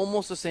 So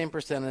almost the same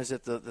percentage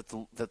that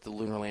the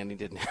lunar landing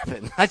didn't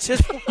happen. I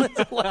just wanted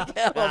to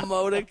have a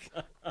modic.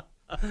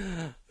 All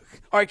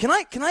right, can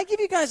I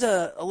give you guys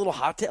a little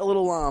hot take?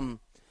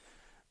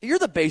 You're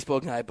the baseball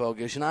guy,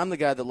 Bogusch, and I'm the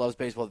guy that loves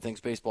baseball that thinks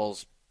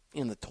baseball's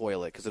in the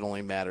toilet because it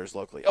only matters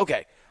locally.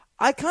 Okay,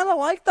 I kind of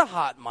like the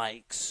hot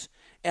mics.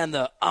 And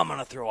I'm going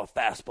to throw a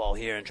fastball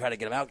here and try to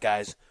get him out,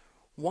 guys.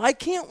 Why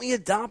can't we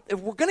adopt, if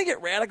we're going to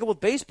get radical with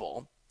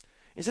baseball,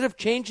 instead of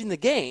changing the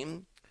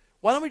game,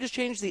 why don't we just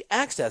change the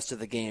access to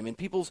the game and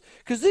people's,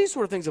 because these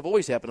sort of things have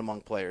always happened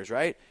among players,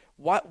 right?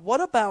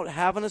 What about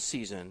having a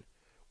season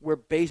where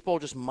baseball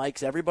just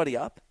mics everybody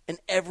up, and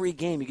every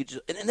game you could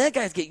just, and then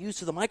guys get used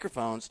to the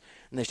microphones,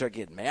 and they start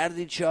getting mad at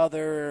each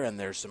other, and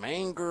there's some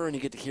anger, and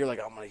you get to hear, like,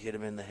 I'm going to hit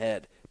him in the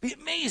head. Be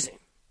amazing.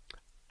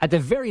 At the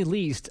very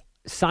least,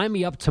 sign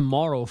me up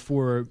tomorrow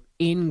for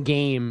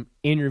in-game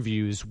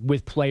interviews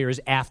with players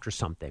after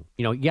something.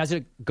 You guys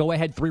go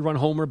ahead, 3-run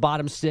homer,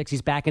 bottom 6.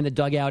 He's back in the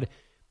dugout.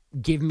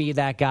 Give me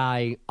that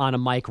guy on a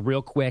mic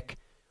real quick.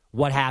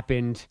 What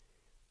happened?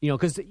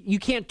 Because you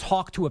can't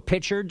talk to a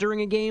pitcher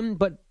during a game,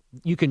 but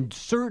you can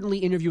certainly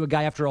interview a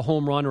guy after a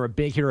home run or a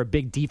big hit or a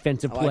big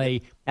defensive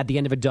play at the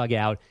end of a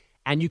dugout.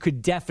 And you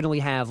could definitely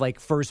have like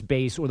first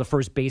base or the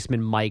first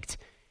baseman mic'd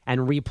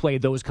and replay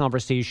those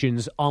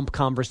conversations, ump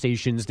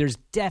conversations. There's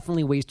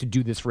definitely ways to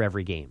do this for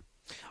every game.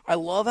 I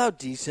love how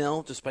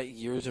D-Cell, despite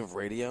years of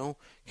radio,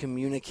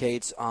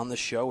 communicates on the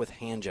show with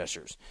hand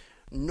gestures.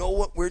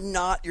 No, you're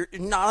not on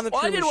the Well, Truman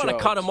I didn't Show. want to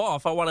cut him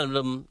off. I wanted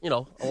him,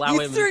 allow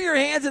him. You threw your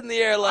hands in the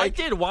air like...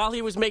 I did while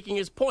he was making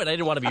his point. I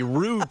didn't want to be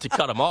rude to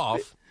cut him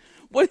off.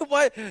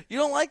 What? You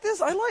don't like this?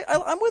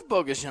 I'm with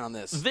Bogusch on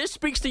this. This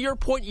speaks to your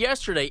point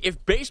yesterday.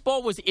 If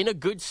baseball was in a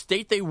good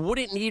state, they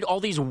wouldn't need all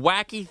these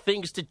wacky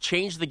things to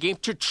change the game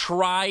to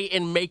try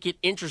and make it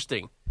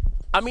interesting.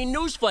 I mean,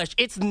 newsflash,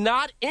 it's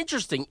not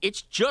interesting.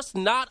 It's just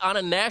not on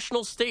a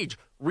national stage.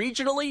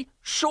 Regionally,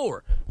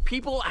 sure.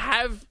 People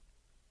have,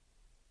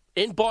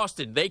 in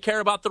Boston, they care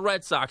about the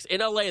Red Sox.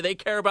 In LA, they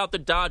care about the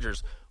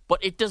Dodgers.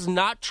 But it does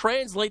not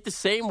translate the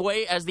same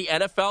way as the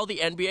NFL, the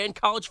NBA, and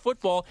college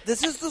football.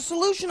 This is the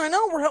solution. I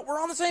know.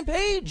 We're on the same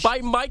page. By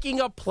miking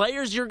up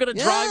players, you're going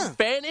to drive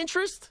fan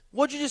interest?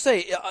 What'd you just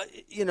say?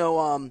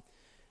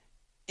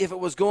 If it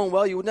was going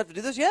well, you wouldn't have to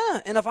do this? Yeah.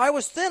 And if I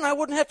was thin, I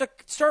wouldn't have to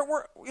start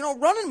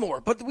running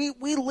more. But we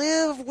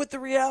live with the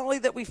reality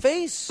that we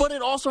face. But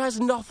it also has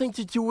nothing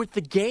to do with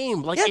the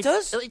game. Like, yeah, it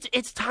does.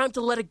 It's time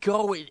to let it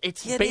go.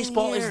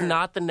 Baseball is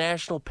not the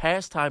national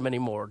pastime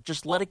anymore.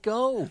 Just let it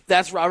go.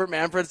 That's Robert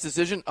Manfred's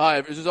decision.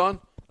 Is this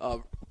on?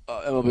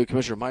 MLB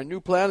Commissioner, my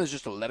new plan is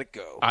just to let it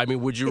go. I mean,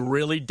 would you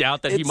really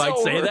doubt that he might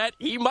say that?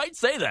 He might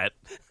say that.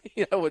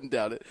 Yeah, I wouldn't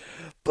doubt it.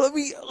 But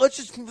let's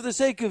just, for the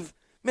sake of,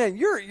 man,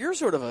 you're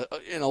sort of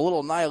in a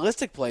little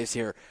nihilistic place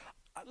here.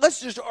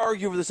 Let's just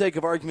argue for the sake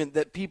of argument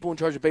that people in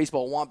charge of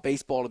baseball want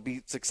baseball to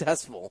be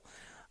successful.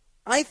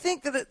 I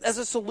think that as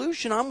a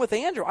solution, I'm with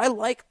Andrew. I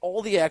like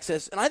all the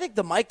access, and I think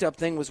the mic'd up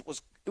thing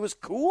was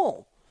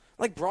cool.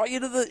 Like, brought you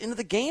into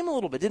the game a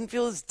little bit. Didn't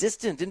feel as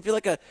distant. Didn't feel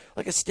like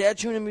a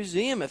statue in a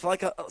museum. It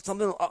felt like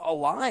something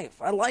alive.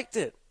 I liked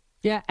it.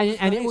 Yeah, and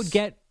nice.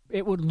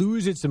 it would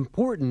lose its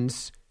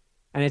importance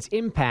and its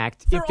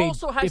impact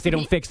if they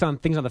don't fix on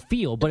things on the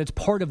field. But it's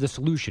part of the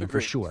solution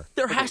for sure.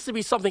 There has to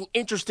be something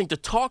interesting to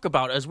talk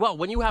about as well.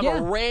 When you have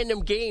a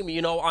random game,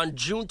 on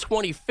June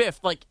 25th,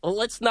 like,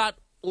 let's not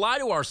lie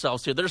to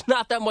ourselves here. There's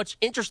not that much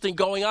interesting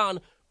going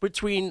on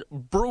between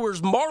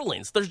Brewers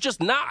Marlins. There's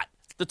just not.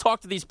 To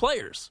talk to these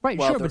players.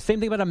 Right, sure, but same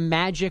thing about a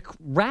Magic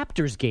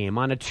Raptors game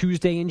on a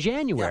Tuesday in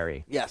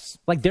January. Yeah. Yes.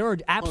 Like, there are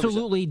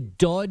absolutely 100%.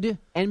 Dud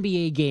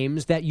NBA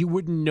games that you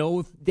wouldn't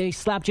know if they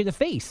slapped you in the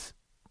face.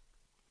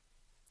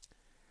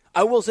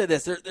 I will say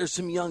this. There's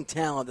some young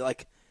talent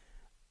that,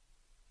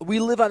 we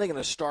live, I think, in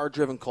a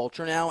star-driven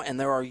culture now, and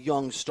there are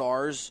young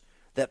stars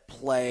that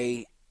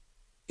play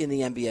in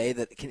the NBA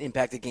that can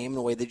impact the game in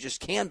a way they just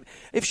can.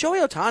 If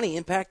Shohei Ohtani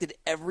impacted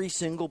every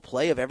single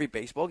play of every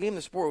baseball game,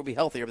 the sport would be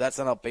healthier, but that's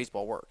not how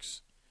baseball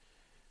works.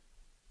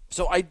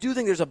 So I do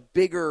think there's a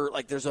bigger,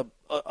 there's a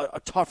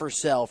tougher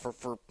sell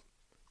for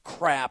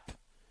crap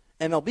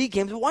MLB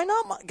games. But why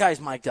not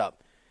guys mic'd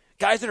up?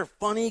 Guys that are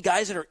funny,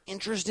 guys that are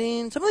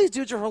interesting. Some of these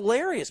dudes are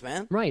hilarious,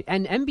 man. Right,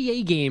 and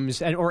NBA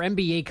games or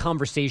NBA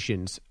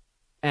conversations,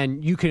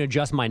 and you can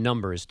adjust my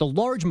numbers, the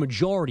large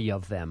majority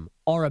of them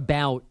are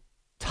about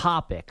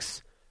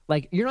topics.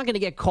 Like, you're not going to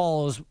get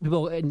calls,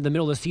 people in the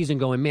middle of the season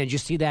going, man, did you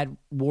see that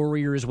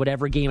Warriors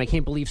whatever game? I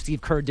can't believe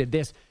Steve Kerr did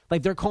this.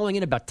 Like, they're calling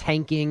in about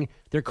tanking.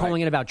 They're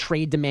calling in about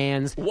trade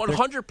demands.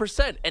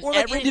 100%. And or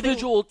like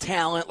individual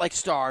talent, like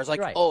stars.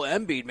 Like, oh,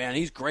 Embiid, man,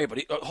 he's great.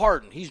 But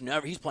Harden, he's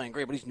playing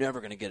great, but he's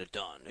never going to get it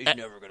done. He's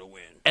never going to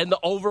win. And the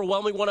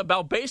overwhelming one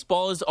about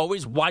baseball is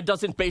always, why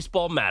doesn't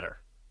baseball matter?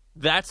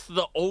 That's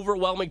the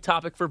overwhelming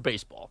topic for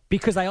baseball.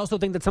 Because I also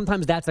think that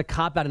sometimes that's a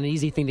cop-out and an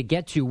easy thing to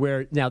get to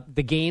where, now,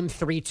 the game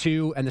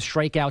 3-2 and the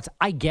strikeouts,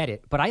 I get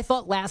it. But I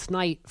thought last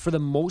night, for the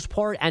most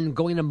part, and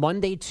going to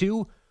Monday,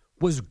 too,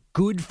 was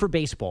good for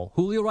baseball.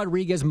 Julio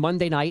Rodriguez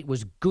Monday night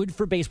was good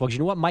for baseball. Because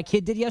you know what my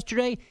kid did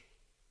yesterday?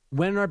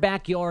 Went in our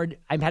backyard,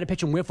 I had to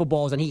pitch him wiffle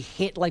balls, and he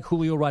hit like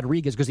Julio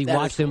Rodriguez because he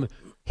watched him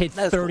hit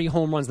 30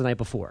 home runs the night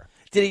before.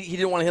 He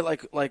didn't want to hit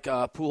like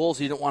Pujols.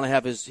 He didn't want to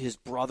have his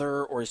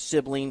brother or his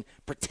sibling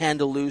pretend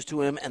to lose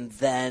to him and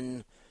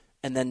then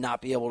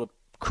not be able to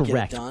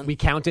Correct. Get it done. We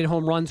counted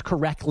home runs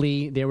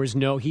correctly.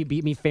 He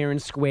beat me fair and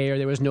square.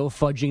 There was no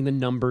fudging the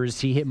numbers.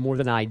 He hit more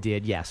than I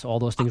did. Yes, all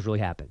those things really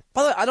happened.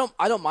 By the way,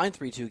 I don't mind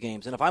 3-2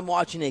 games. And if I'm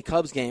watching a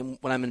Cubs game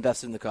when I'm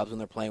invested in the Cubs when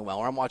they're playing well,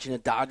 or I'm watching a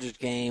Dodgers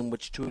game,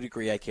 which to a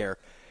degree I care,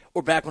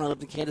 or back when I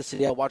lived in Kansas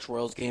City, I watched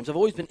Royals games. I've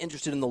always been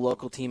interested in the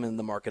local team and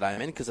the market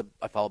I'm in because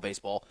I follow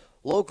baseball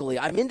locally.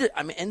 I'm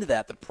into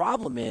that. The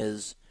problem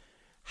is,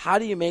 how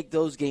do you make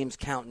those games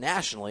count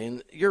nationally?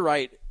 And you're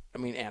right. I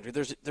mean, Andrew,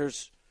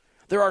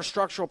 there are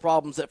structural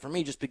problems that for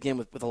me just begin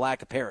with a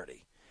lack of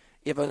parity.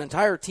 If an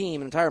entire team,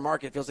 an entire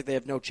market feels like they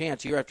have no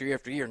chance year after year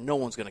after year, no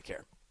one's going to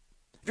care.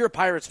 If you're a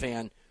Pirates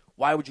fan,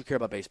 why would you care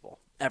about baseball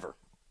ever?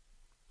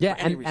 Yeah,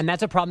 and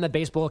that's a problem that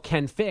baseball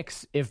can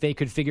fix if they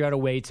could figure out a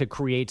way to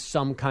create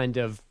some kind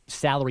of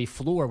salary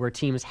floor where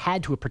teams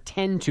had to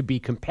pretend to be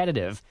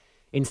competitive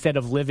instead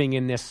of living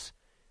in this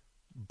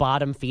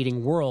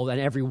bottom-feeding world and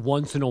every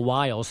once in a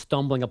while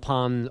stumbling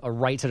upon a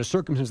right set of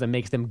circumstances that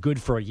makes them good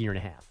for a year and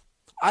a half.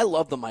 I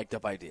love the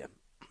mic'd-up idea.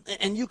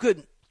 And you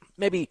could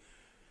maybe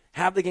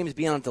have the games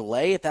be on a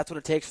delay if that's what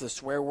it takes for the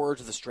swear words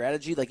or the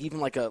strategy, like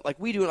even like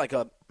we do like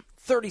a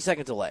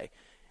 30-second delay.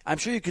 I'm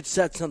sure you could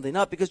set something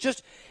up because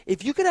just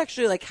if you could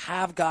actually like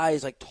have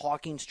guys like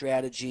talking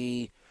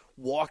strategy,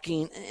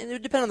 walking, and it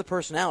would depend on the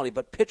personality,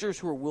 but pitchers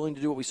who are willing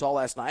to do what we saw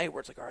last night, where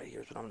it's like, all right,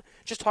 here's what I'm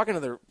just talking to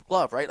their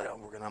glove, right? Like, I'm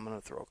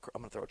gonna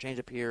throw a change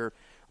up here.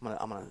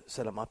 I'm gonna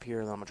set them up here,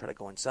 and then I'm gonna try to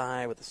go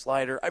inside with the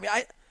slider. I mean,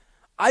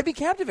 I'd be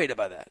captivated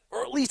by that,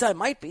 or at least I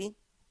might be.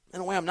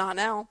 In a way, I'm not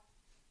now.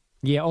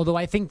 Yeah, although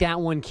I think that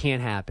one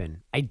can't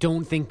happen. I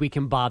don't think we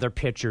can bother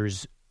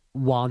pitchers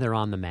while they're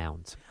on the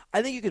mound.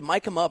 I think you could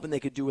mic them up and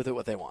they could do with it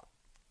what they want.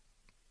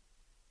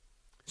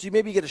 So you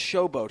maybe get a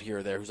showboat here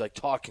or there who's like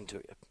talking to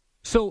you.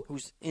 So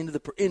who's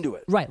into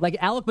it. Right, like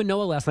Alek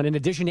Manoah last night, in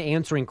addition to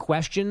answering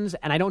questions,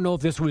 and I don't know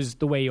if this was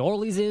the way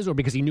Orleans is or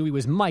because he knew he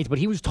was mic'd, but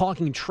he was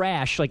talking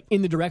trash like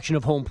in the direction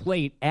of home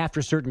plate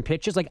after certain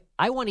pitches. Like,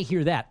 I want to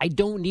hear that. I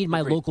don't need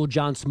my local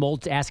John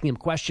Smoltz asking him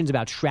questions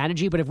about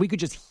strategy, but if we could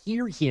just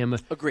hear him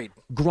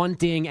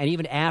grunting and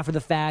even after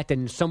the fact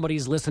and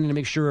somebody's listening to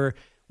make sure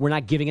we're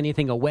not giving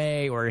anything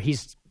away or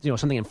he's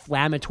something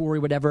inflammatory,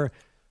 whatever,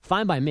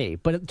 fine by me.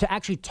 But to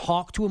actually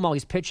talk to him while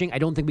he's pitching, I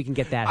don't think we can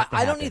get that.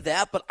 I don't need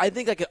that, but I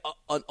think like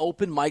an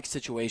open mic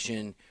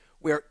situation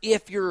where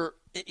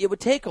it would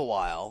take a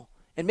while,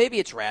 and maybe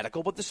it's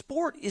radical, but the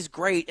sport is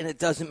great and it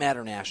doesn't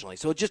matter nationally.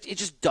 So it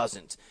just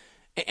doesn't.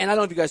 And I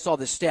don't know if you guys saw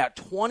this stat.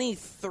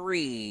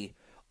 23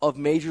 of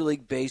Major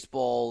League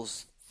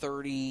Baseball's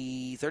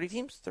 30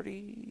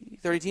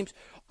 teams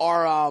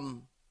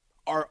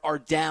are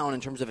down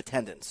in terms of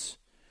attendance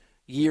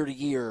year to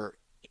year.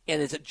 And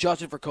it's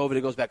adjusted for COVID.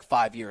 It goes back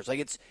 5 years. Like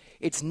it's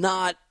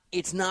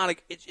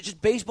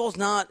just baseball's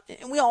not.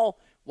 And we all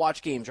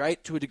watch games,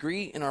 right, to a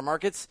degree in our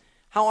markets.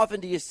 How often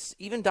do you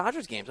even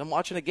Dodgers games? I'm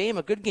watching a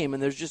good game,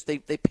 and there's just they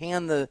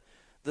pan the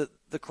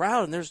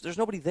crowd, and there's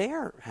nobody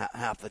there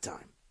half the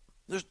time.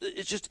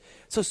 It's just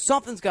so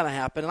something's got to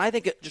happen, and I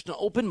think just an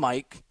open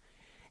mic,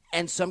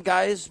 and some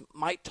guys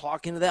might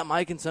talk into that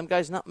mic, and some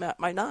guys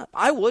might not.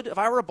 I would if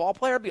I were a ball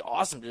player. It'd be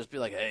awesome to just be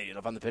like, hey,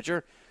 if I'm the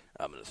pitcher,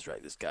 I'm going to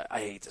strike this guy. I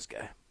hate this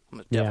guy. I'm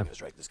definitely going to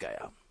strike this guy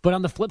out. But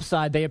on the flip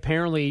side, they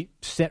apparently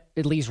set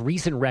at least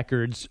recent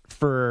records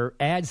for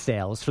ad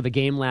sales for the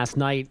game last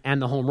night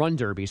and the home run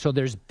derby. So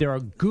there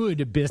are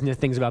good business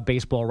things about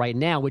baseball right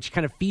now, which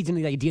kind of feeds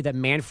into the idea that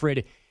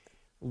Manfred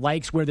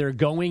likes where they're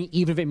going,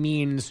 even if it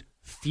means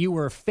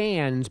fewer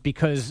fans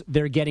because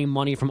they're getting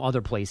money from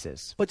other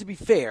places. But to be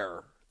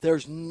fair,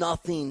 there's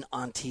nothing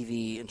on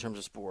TV in terms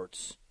of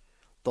sports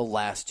the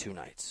last two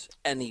nights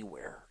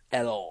anywhere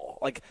at all.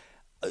 Like,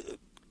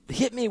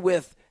 hit me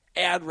with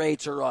ad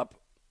rates are up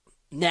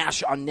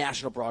on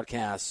national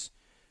broadcasts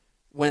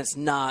when it's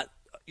not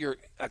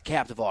a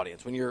captive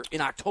audience. When you're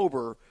in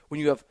October, when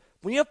you have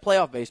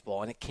playoff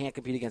baseball and it can't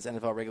compete against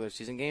NFL regular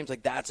season games,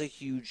 like that's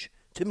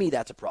to me,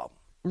 that's a problem.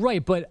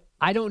 Right, but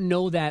I don't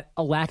know that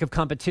a lack of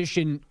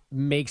competition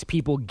makes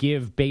people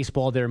give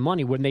baseball their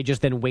money. Wouldn't they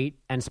just then wait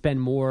and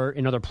spend more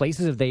in other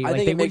places if they I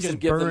think they it makes them just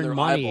give them burn their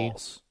money?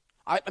 eyeballs.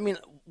 I mean,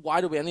 why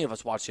do any of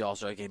us watch the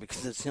All-Star game?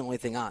 Because it's the only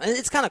thing on. And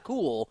it's kind of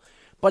cool,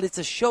 but it's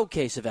a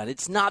showcase event.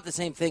 It's not the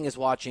same thing as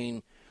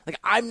watching. Like,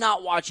 I'm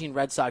not watching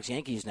Red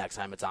Sox-Yankees next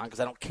time it's on because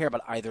I don't care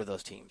about either of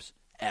those teams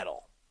at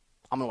all.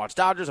 I'm going to watch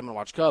Dodgers. I'm going to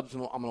watch Cubs. I'm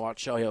going to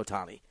watch Shohei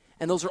Ohtani.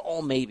 And those are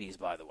all maybes,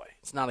 by the way.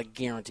 It's not a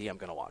guarantee I'm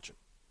going to watch them.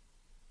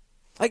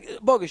 Like,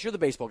 Bogus, you're the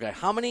baseball guy.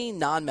 How many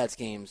non-Mets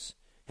games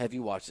have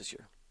you watched this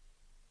year?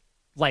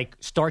 Like,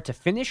 start to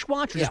finish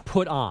watch or just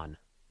put on?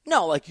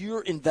 No, like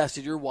you're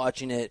invested. You're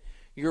watching it.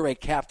 You're a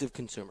captive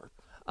consumer.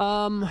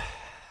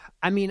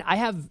 I mean, I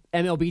have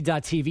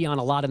MLB.TV on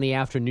a lot in the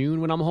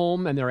afternoon when I'm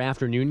home, and there are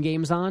afternoon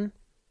games on.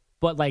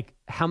 But, like,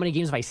 how many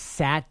games have I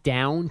sat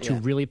down to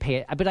really pay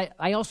it? But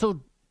I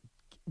also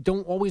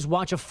don't always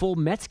watch a full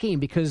Mets game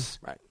because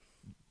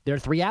they're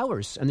 3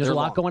 hours, and there's a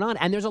lot going on.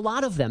 And there's a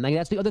lot of them. Like,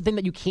 that's the other thing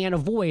that you can't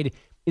avoid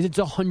is it's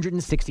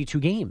 162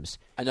 games.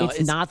 I know.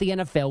 It's not the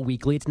NFL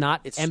weekly. It's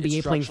not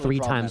NBA playing 3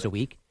 times a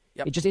week.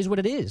 Yep. It just is what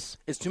it is.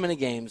 It's too many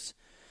games.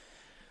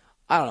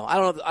 I don't know. I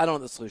don't know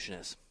what the solution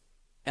is.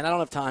 And I don't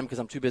have time because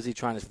I'm too busy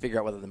trying to figure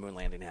out whether the moon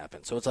landing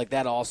happened. So it's like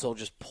that also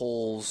just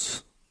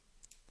pulls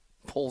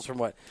from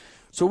what.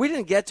 So we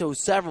didn't get to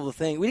several of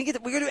the things. We'll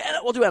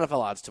do NFL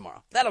odds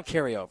tomorrow. That'll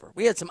carry over.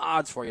 We had some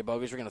odds for you,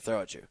 Bogus. We're going to throw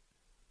at you.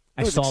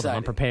 I saw them.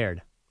 I'm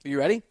prepared. Are you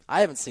ready?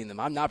 I haven't seen them.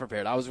 I'm not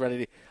prepared. I was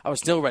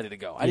still ready to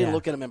go. I didn't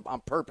look at them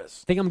on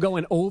purpose. I think I'm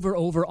going over,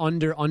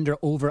 under,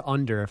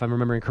 if I'm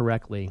remembering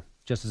correctly,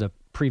 just as a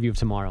preview of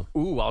tomorrow.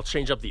 Ooh, I'll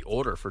change up the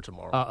order for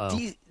tomorrow.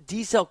 Uh-oh.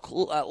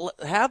 D-Cell,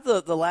 have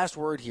the last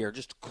word here.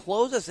 Just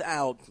close us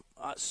out.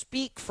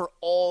 Speak for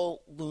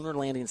all lunar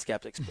landing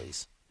skeptics,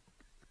 please.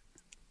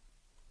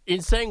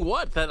 In saying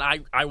what? That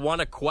I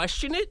want to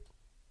question it?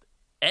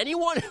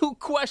 Anyone who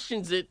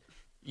questions it,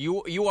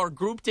 you are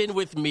grouped in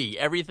with me.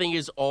 Everything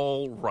is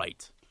all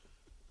right.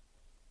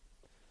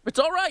 It's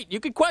all right. You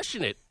can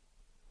question it.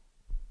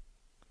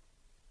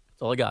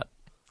 That's all I got.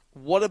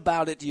 What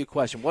about it do you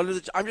question? What are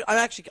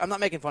I'm not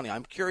making fun of you.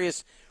 I'm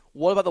curious.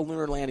 What about the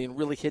lunar landing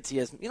really hits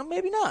you as,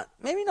 maybe not.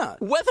 Maybe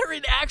not. Whether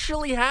it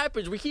actually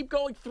happens. We keep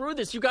going through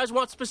this. You guys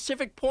want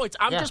specific points.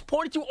 I'm just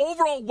pointing to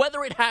overall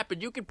whether it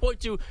happened. You can point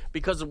to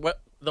because of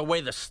the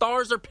way the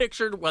stars are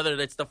pictured, whether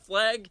it's the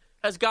flag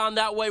has gone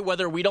that way,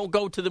 whether we don't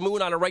go to the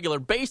moon on a regular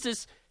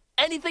basis.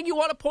 Anything you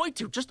want to point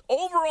to. Just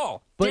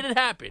overall. Did it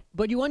happen?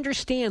 But you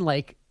understand,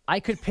 like, I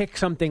could pick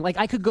something. Like,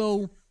 I could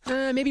go,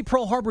 maybe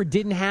Pearl Harbor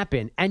didn't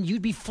happen, and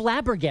you'd be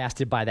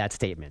flabbergasted by that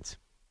statement.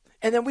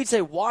 And then we'd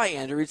say, why,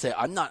 Andrew? We'd say,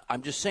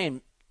 I'm just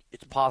saying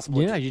it's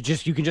possible. Yeah,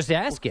 you can just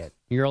ask it.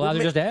 You're allowed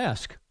to just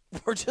ask.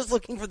 We're just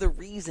looking for the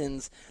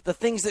reasons, the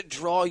things that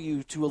draw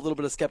you to a little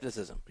bit of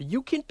skepticism.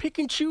 You can pick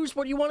and choose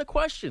what you want to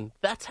question.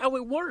 That's how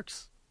it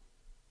works.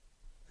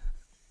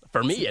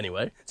 For me,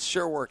 anyway. It's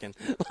sure working.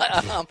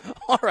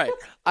 All right.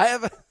 I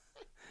have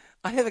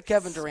a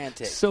Kevin Durant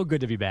take. So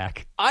good to be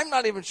back. I'm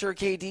not even sure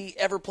KD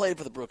ever played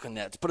for the Brooklyn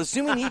Nets, but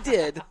assuming he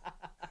did,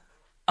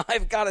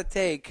 I've got a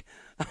take.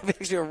 I've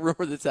actually a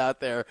rumor that's out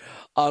there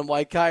on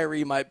why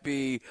Kyrie might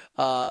be,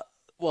 the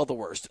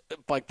worst,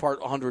 like part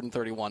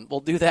 131. We'll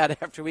do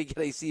that after we get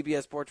a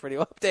CBS Sports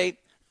Radio update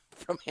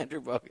from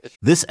Andrew Bogus.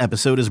 This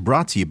episode is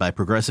brought to you by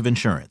Progressive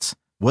Insurance.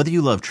 Whether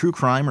you love true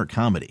crime or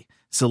comedy,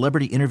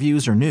 celebrity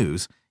interviews or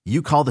news,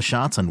 you call the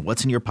shots on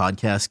what's in your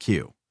podcast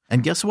queue.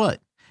 And guess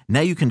what? Now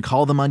you can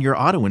call them on your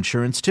auto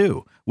insurance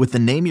too with the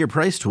Name Your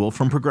Price tool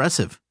from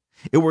Progressive.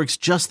 It works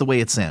just the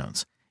way it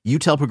sounds. You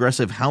tell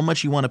Progressive how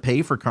much you want to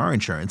pay for car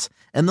insurance,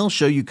 and they'll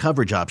show you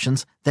coverage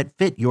options that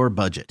fit your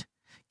budget.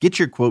 Get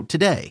your quote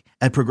today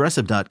at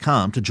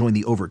Progressive.com to join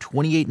the over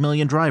 28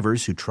 million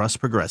drivers who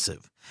trust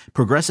Progressive.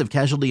 Progressive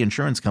Casualty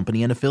Insurance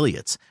Company and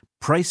Affiliates.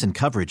 Price and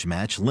coverage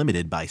match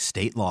limited by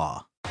state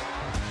law.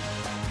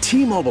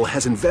 T-Mobile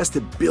has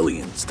invested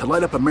billions to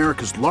light up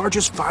America's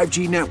largest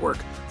 5G network,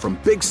 from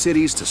big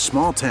cities to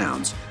small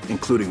towns,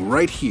 including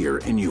right here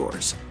in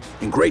yours.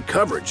 And great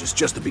coverage is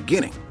just the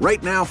beginning.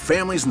 Right now,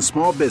 families and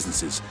small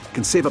businesses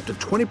can save up to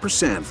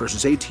 20%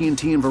 versus AT&T and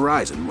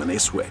Verizon when they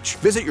switch.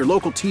 Visit your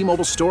local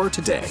T-Mobile store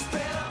today.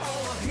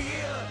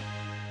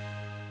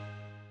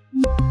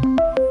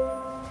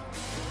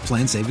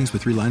 Plan savings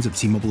with 3 lines of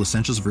T-Mobile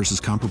Essentials versus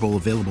comparable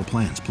available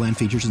plans. Plan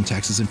features and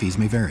taxes and fees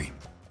may vary.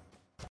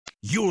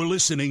 You're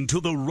listening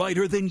to the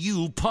Writer Than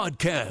You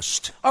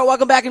podcast. All right,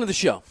 welcome back into the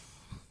show.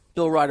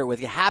 Bill Ryder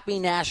with you. Happy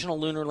National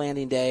Lunar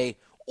Landing Day,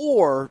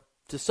 or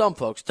to some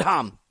folks,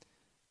 Tom,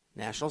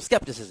 National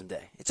Skepticism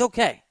Day. It's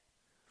okay.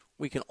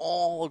 We can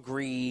all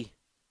agree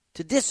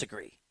to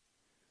disagree.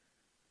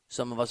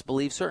 Some of us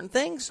believe certain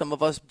things. Some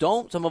of us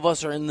don't. Some of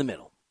us are in the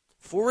middle.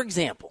 For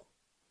example,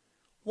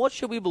 what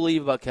should we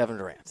believe about Kevin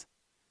Durant?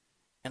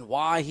 And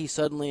why he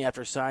suddenly,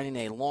 after signing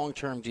a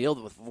long-term deal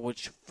with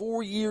which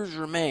 4 years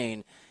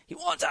remain, he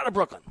wants out of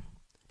Brooklyn.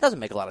 Doesn't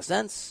make a lot of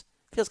sense.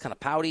 Feels kind of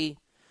pouty.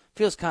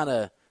 Feels kind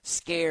of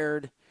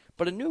scared.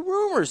 But a new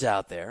rumor's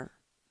out there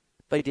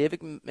by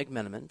David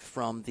McMenamin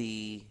from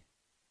the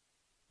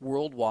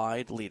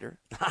worldwide leader.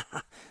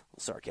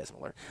 Sarcasm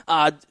alert.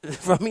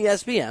 From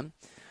ESPN.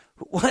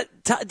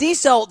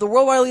 D-Cell, the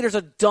worldwide leader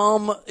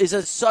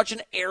is such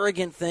an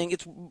arrogant thing.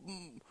 It's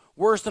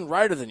worse than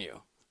Ryder than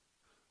you.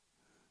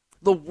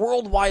 The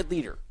worldwide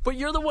leader. But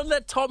you're the one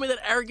that taught me that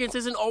arrogance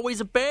isn't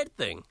always a bad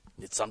thing.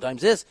 It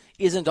sometimes is.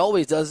 Isn't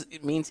always does.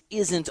 It means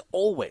isn't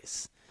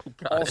always.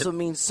 Also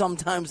means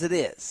sometimes it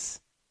is.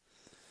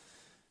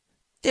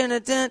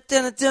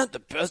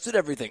 The best at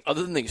everything,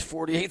 other than these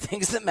 48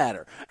 things that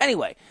matter.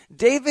 Anyway,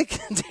 David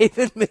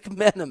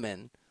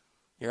McMenamin.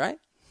 You right?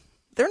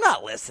 They're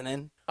not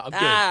listening. I'm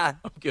good.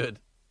 I'm good.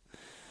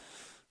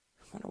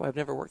 I wonder why I've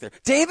never worked there.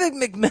 David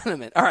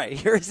McMenamin. All right,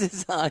 here's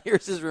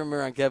his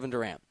rumor on Kevin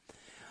Durant.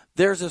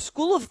 There's a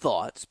school of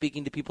thought,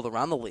 speaking to people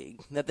around the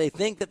league, that they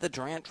think that the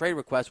Durant trade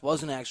request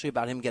wasn't actually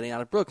about him getting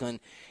out of Brooklyn.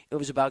 It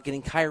was about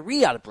getting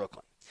Kyrie out of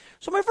Brooklyn.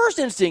 So my first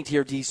instinct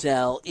here,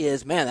 D-Cell,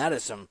 is, man, that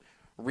is some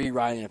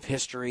rewriting of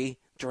history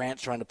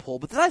Durant's trying to pull.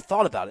 But then I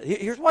thought about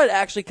it. Here's why it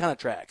actually kind of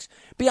tracks.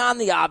 Beyond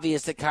the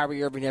obvious that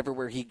Kyrie Irving,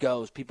 everywhere he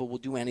goes, people will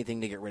do anything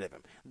to get rid of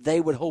him.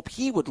 They would hope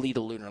he would lead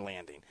a lunar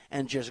landing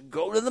and just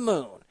go to the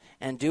moon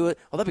and do it.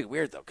 Well, that'd be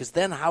weird, though, because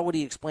then how would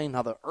he explain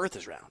how the Earth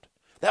is round?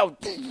 That would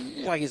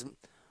like he's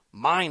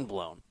mind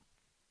blown.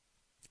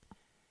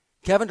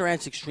 Kevin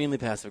Durant's extremely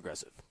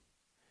passive-aggressive.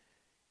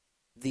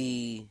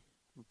 The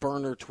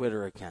burner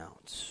Twitter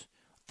accounts,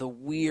 the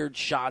weird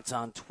shots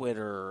on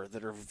Twitter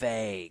that are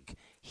vague.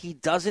 He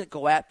doesn't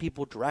go at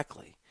people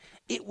directly.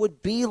 It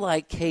would be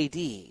like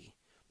KD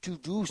to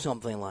do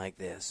something like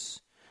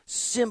this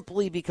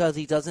simply because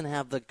he doesn't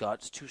have the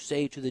guts to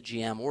say to the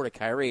GM or to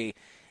Kyrie,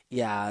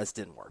 yeah, this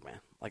didn't work,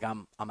 man. Like,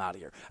 I'm out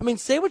of here. I mean,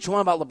 say what you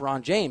want about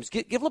LeBron James.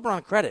 Give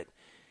LeBron credit.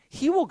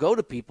 He will go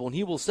to people and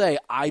he will say,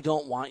 I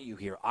don't want you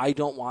here. I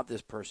don't want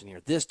this person here.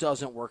 This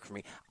doesn't work for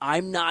me.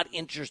 I'm not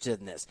interested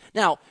in this.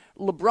 Now,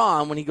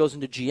 LeBron, when he goes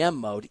into GM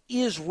mode,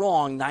 is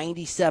wrong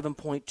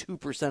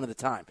 97.2% of the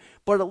time.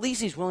 But at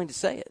least he's willing to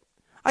say it.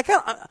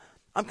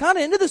 I'm kind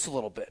of into this a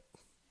little bit.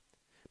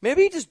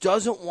 Maybe he just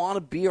doesn't want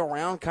to be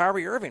around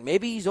Kyrie Irving.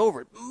 Maybe he's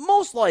over it.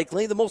 Most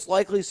likely, the most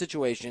likely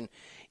situation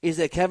is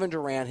that Kevin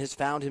Durant has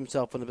found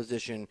himself in a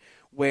position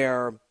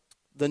where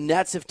the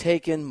Nets have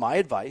taken my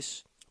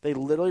advice. They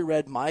literally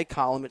read my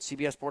column at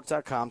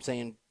CBSSports.com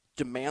saying,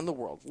 demand the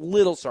world.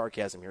 Little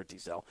sarcasm here at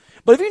D-Cell.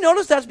 But have you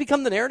noticed that's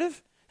become the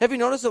narrative? Have you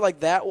noticed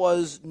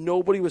that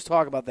nobody was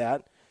talking about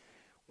that?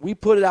 We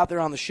put it out there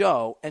on the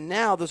show, and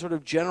now the sort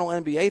of general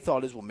NBA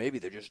thought is, well, maybe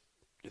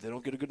if they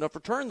don't get a good enough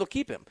return, they'll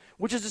keep him.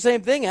 Which is the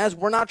same thing as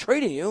we're not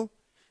trading you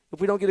if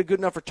we don't get a good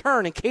enough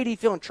return. And KD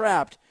feeling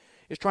trapped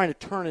is trying to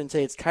turn it and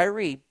say it's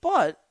Kyrie.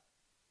 But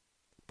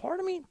part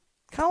of me,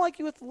 kind of like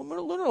you with the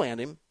lunar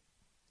landing,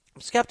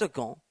 I'm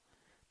skeptical.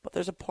 But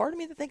there's a part of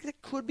me that thinks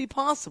it could be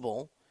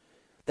possible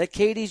that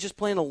KD's just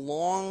playing a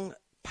long,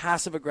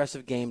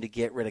 passive-aggressive game to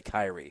get rid of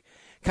Kyrie.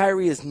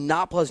 Kyrie is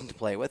not pleasant to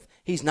play with.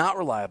 He's not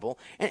reliable.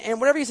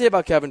 And whatever you say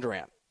about Kevin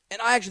Durant, and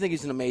I actually think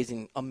he's an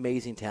amazing,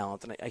 amazing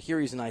talent, and I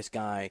hear he's a nice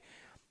guy.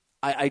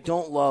 I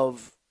don't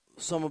love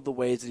some of the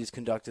ways that he's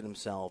conducted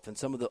himself and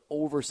some of the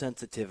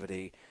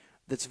oversensitivity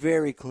that's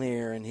very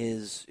clear in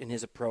his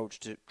approach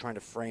to trying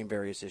to frame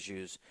various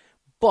issues.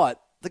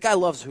 But the guy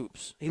loves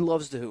hoops. He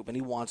loves to hoop, and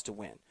he wants to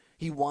win.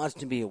 He wants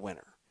to be a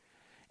winner.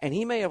 And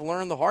he may have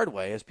learned the hard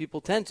way, as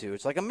people tend to.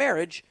 It's like a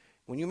marriage.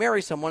 When you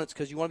marry someone, it's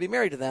because you want to be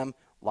married to them.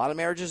 A lot of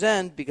marriages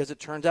end because it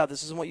turns out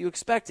this isn't what you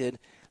expected.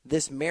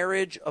 This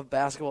marriage of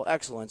basketball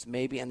excellence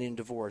may be ending in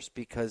divorce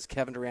because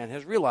Kevin Durant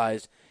has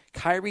realized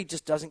Kyrie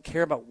just doesn't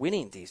care about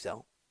winning,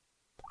 D-Cell.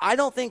 I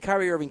don't think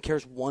Kyrie Irving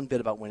cares one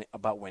bit about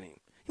winning.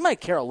 He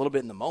might care a little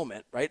bit in the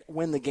moment, right,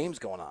 when the game's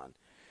going on.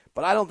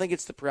 But I don't think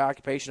it's the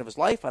preoccupation of his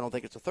life. I don't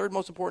think it's the third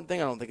most important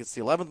thing. I don't think it's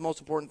the 11th most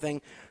important thing.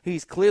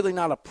 He's clearly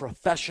not a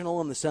professional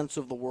in the sense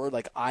of the word,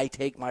 like I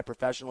take my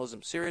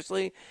professionalism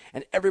seriously.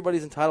 And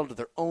everybody's entitled to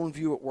their own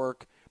view at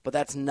work, but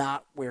that's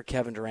not where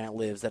Kevin Durant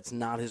lives. That's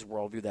not his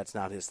worldview. That's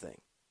not his thing.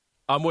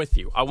 I'm with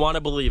you. I want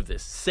to believe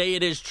this. Say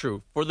it is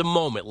true. For the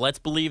moment, let's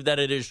believe that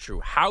it is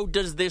true. How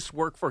does this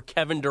work for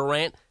Kevin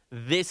Durant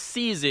this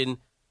season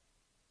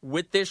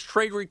with this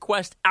trade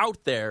request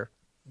out there?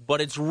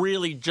 But it's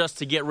really just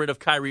to get rid of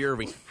Kyrie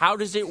Irving. How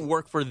does it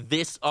work for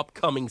this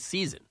upcoming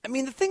season? I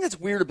mean, the thing that's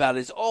weird about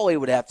it is all he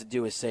would have to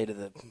do is say to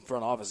the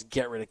front office,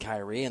 get rid of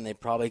Kyrie, and they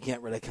probably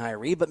get rid of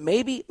Kyrie. But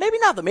maybe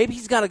not, though.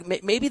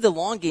 Maybe the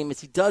long game is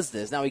he does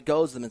this. Now he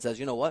goes to them and says,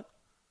 you know what?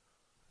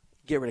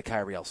 Get rid of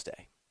Kyrie, I'll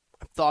stay.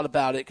 I've thought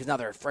about it because now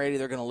they're afraid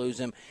they're going to lose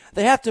him.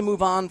 They have to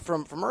move on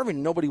from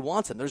Irving. Nobody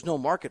wants him. There's no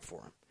market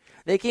for him.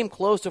 They came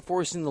close to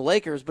forcing the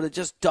Lakers, but it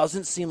just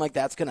doesn't seem like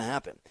that's going to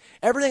happen.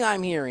 Everything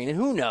I'm hearing, and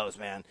who knows,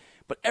 man,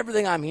 but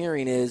everything I'm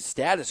hearing is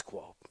status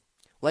quo.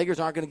 Lakers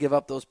aren't going to give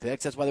up those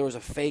picks. That's why there was a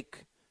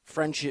fake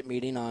friendship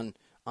meeting on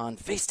on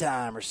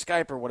FaceTime or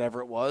Skype or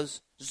whatever it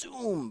was,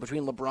 Zoom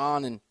between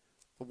LeBron and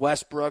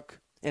Westbrook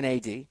and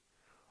AD.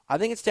 I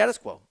think it's status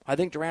quo. I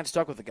think Durant's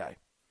stuck with the guy.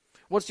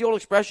 What's the old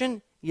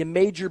expression? You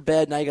made your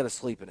bed, now you got to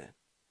sleep in it.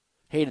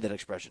 Hated that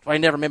expression. I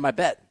never made my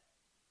bed.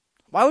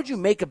 Why would you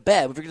make a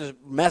bed if you're going to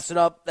mess it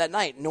up that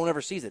night and no one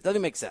ever sees it?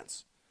 Doesn't make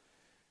sense.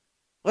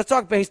 Let's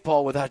talk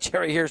baseball with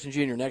Jerry Harrison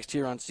Jr. next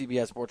here on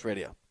CBS Sports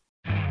Radio.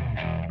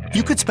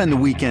 You could spend the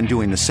weekend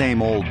doing the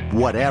same old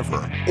whatever,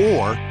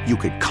 or you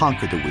could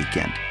conquer the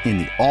weekend in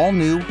the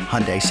all-new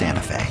Hyundai Santa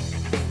Fe.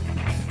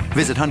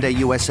 Visit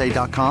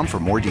HyundaiUSA.com for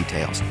more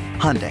details.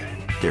 Hyundai,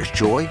 there's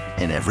joy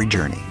in every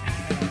journey.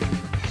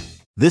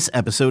 This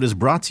episode is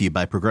brought to you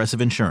by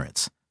Progressive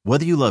Insurance.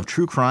 Whether you love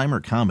true crime or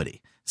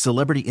comedy,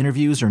 celebrity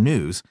interviews or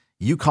news,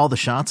 you call the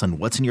shots on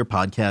what's in your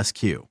podcast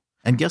queue.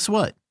 And guess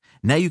what?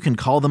 Now you can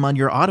call them on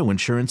your auto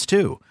insurance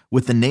too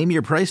with the Name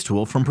Your Price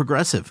tool from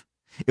Progressive.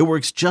 It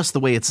works just the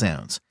way it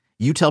sounds.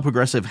 You tell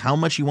Progressive how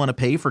much you want to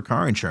pay for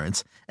car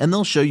insurance, and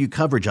they'll show you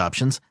coverage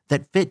options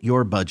that fit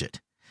your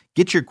budget.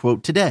 Get your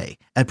quote today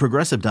at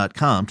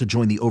Progressive.com to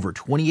join the over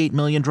 28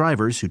 million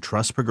drivers who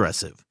trust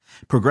Progressive.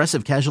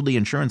 Progressive Casualty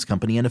Insurance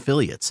Company and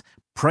Affiliates.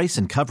 Price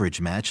and coverage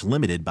match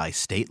limited by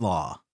state law.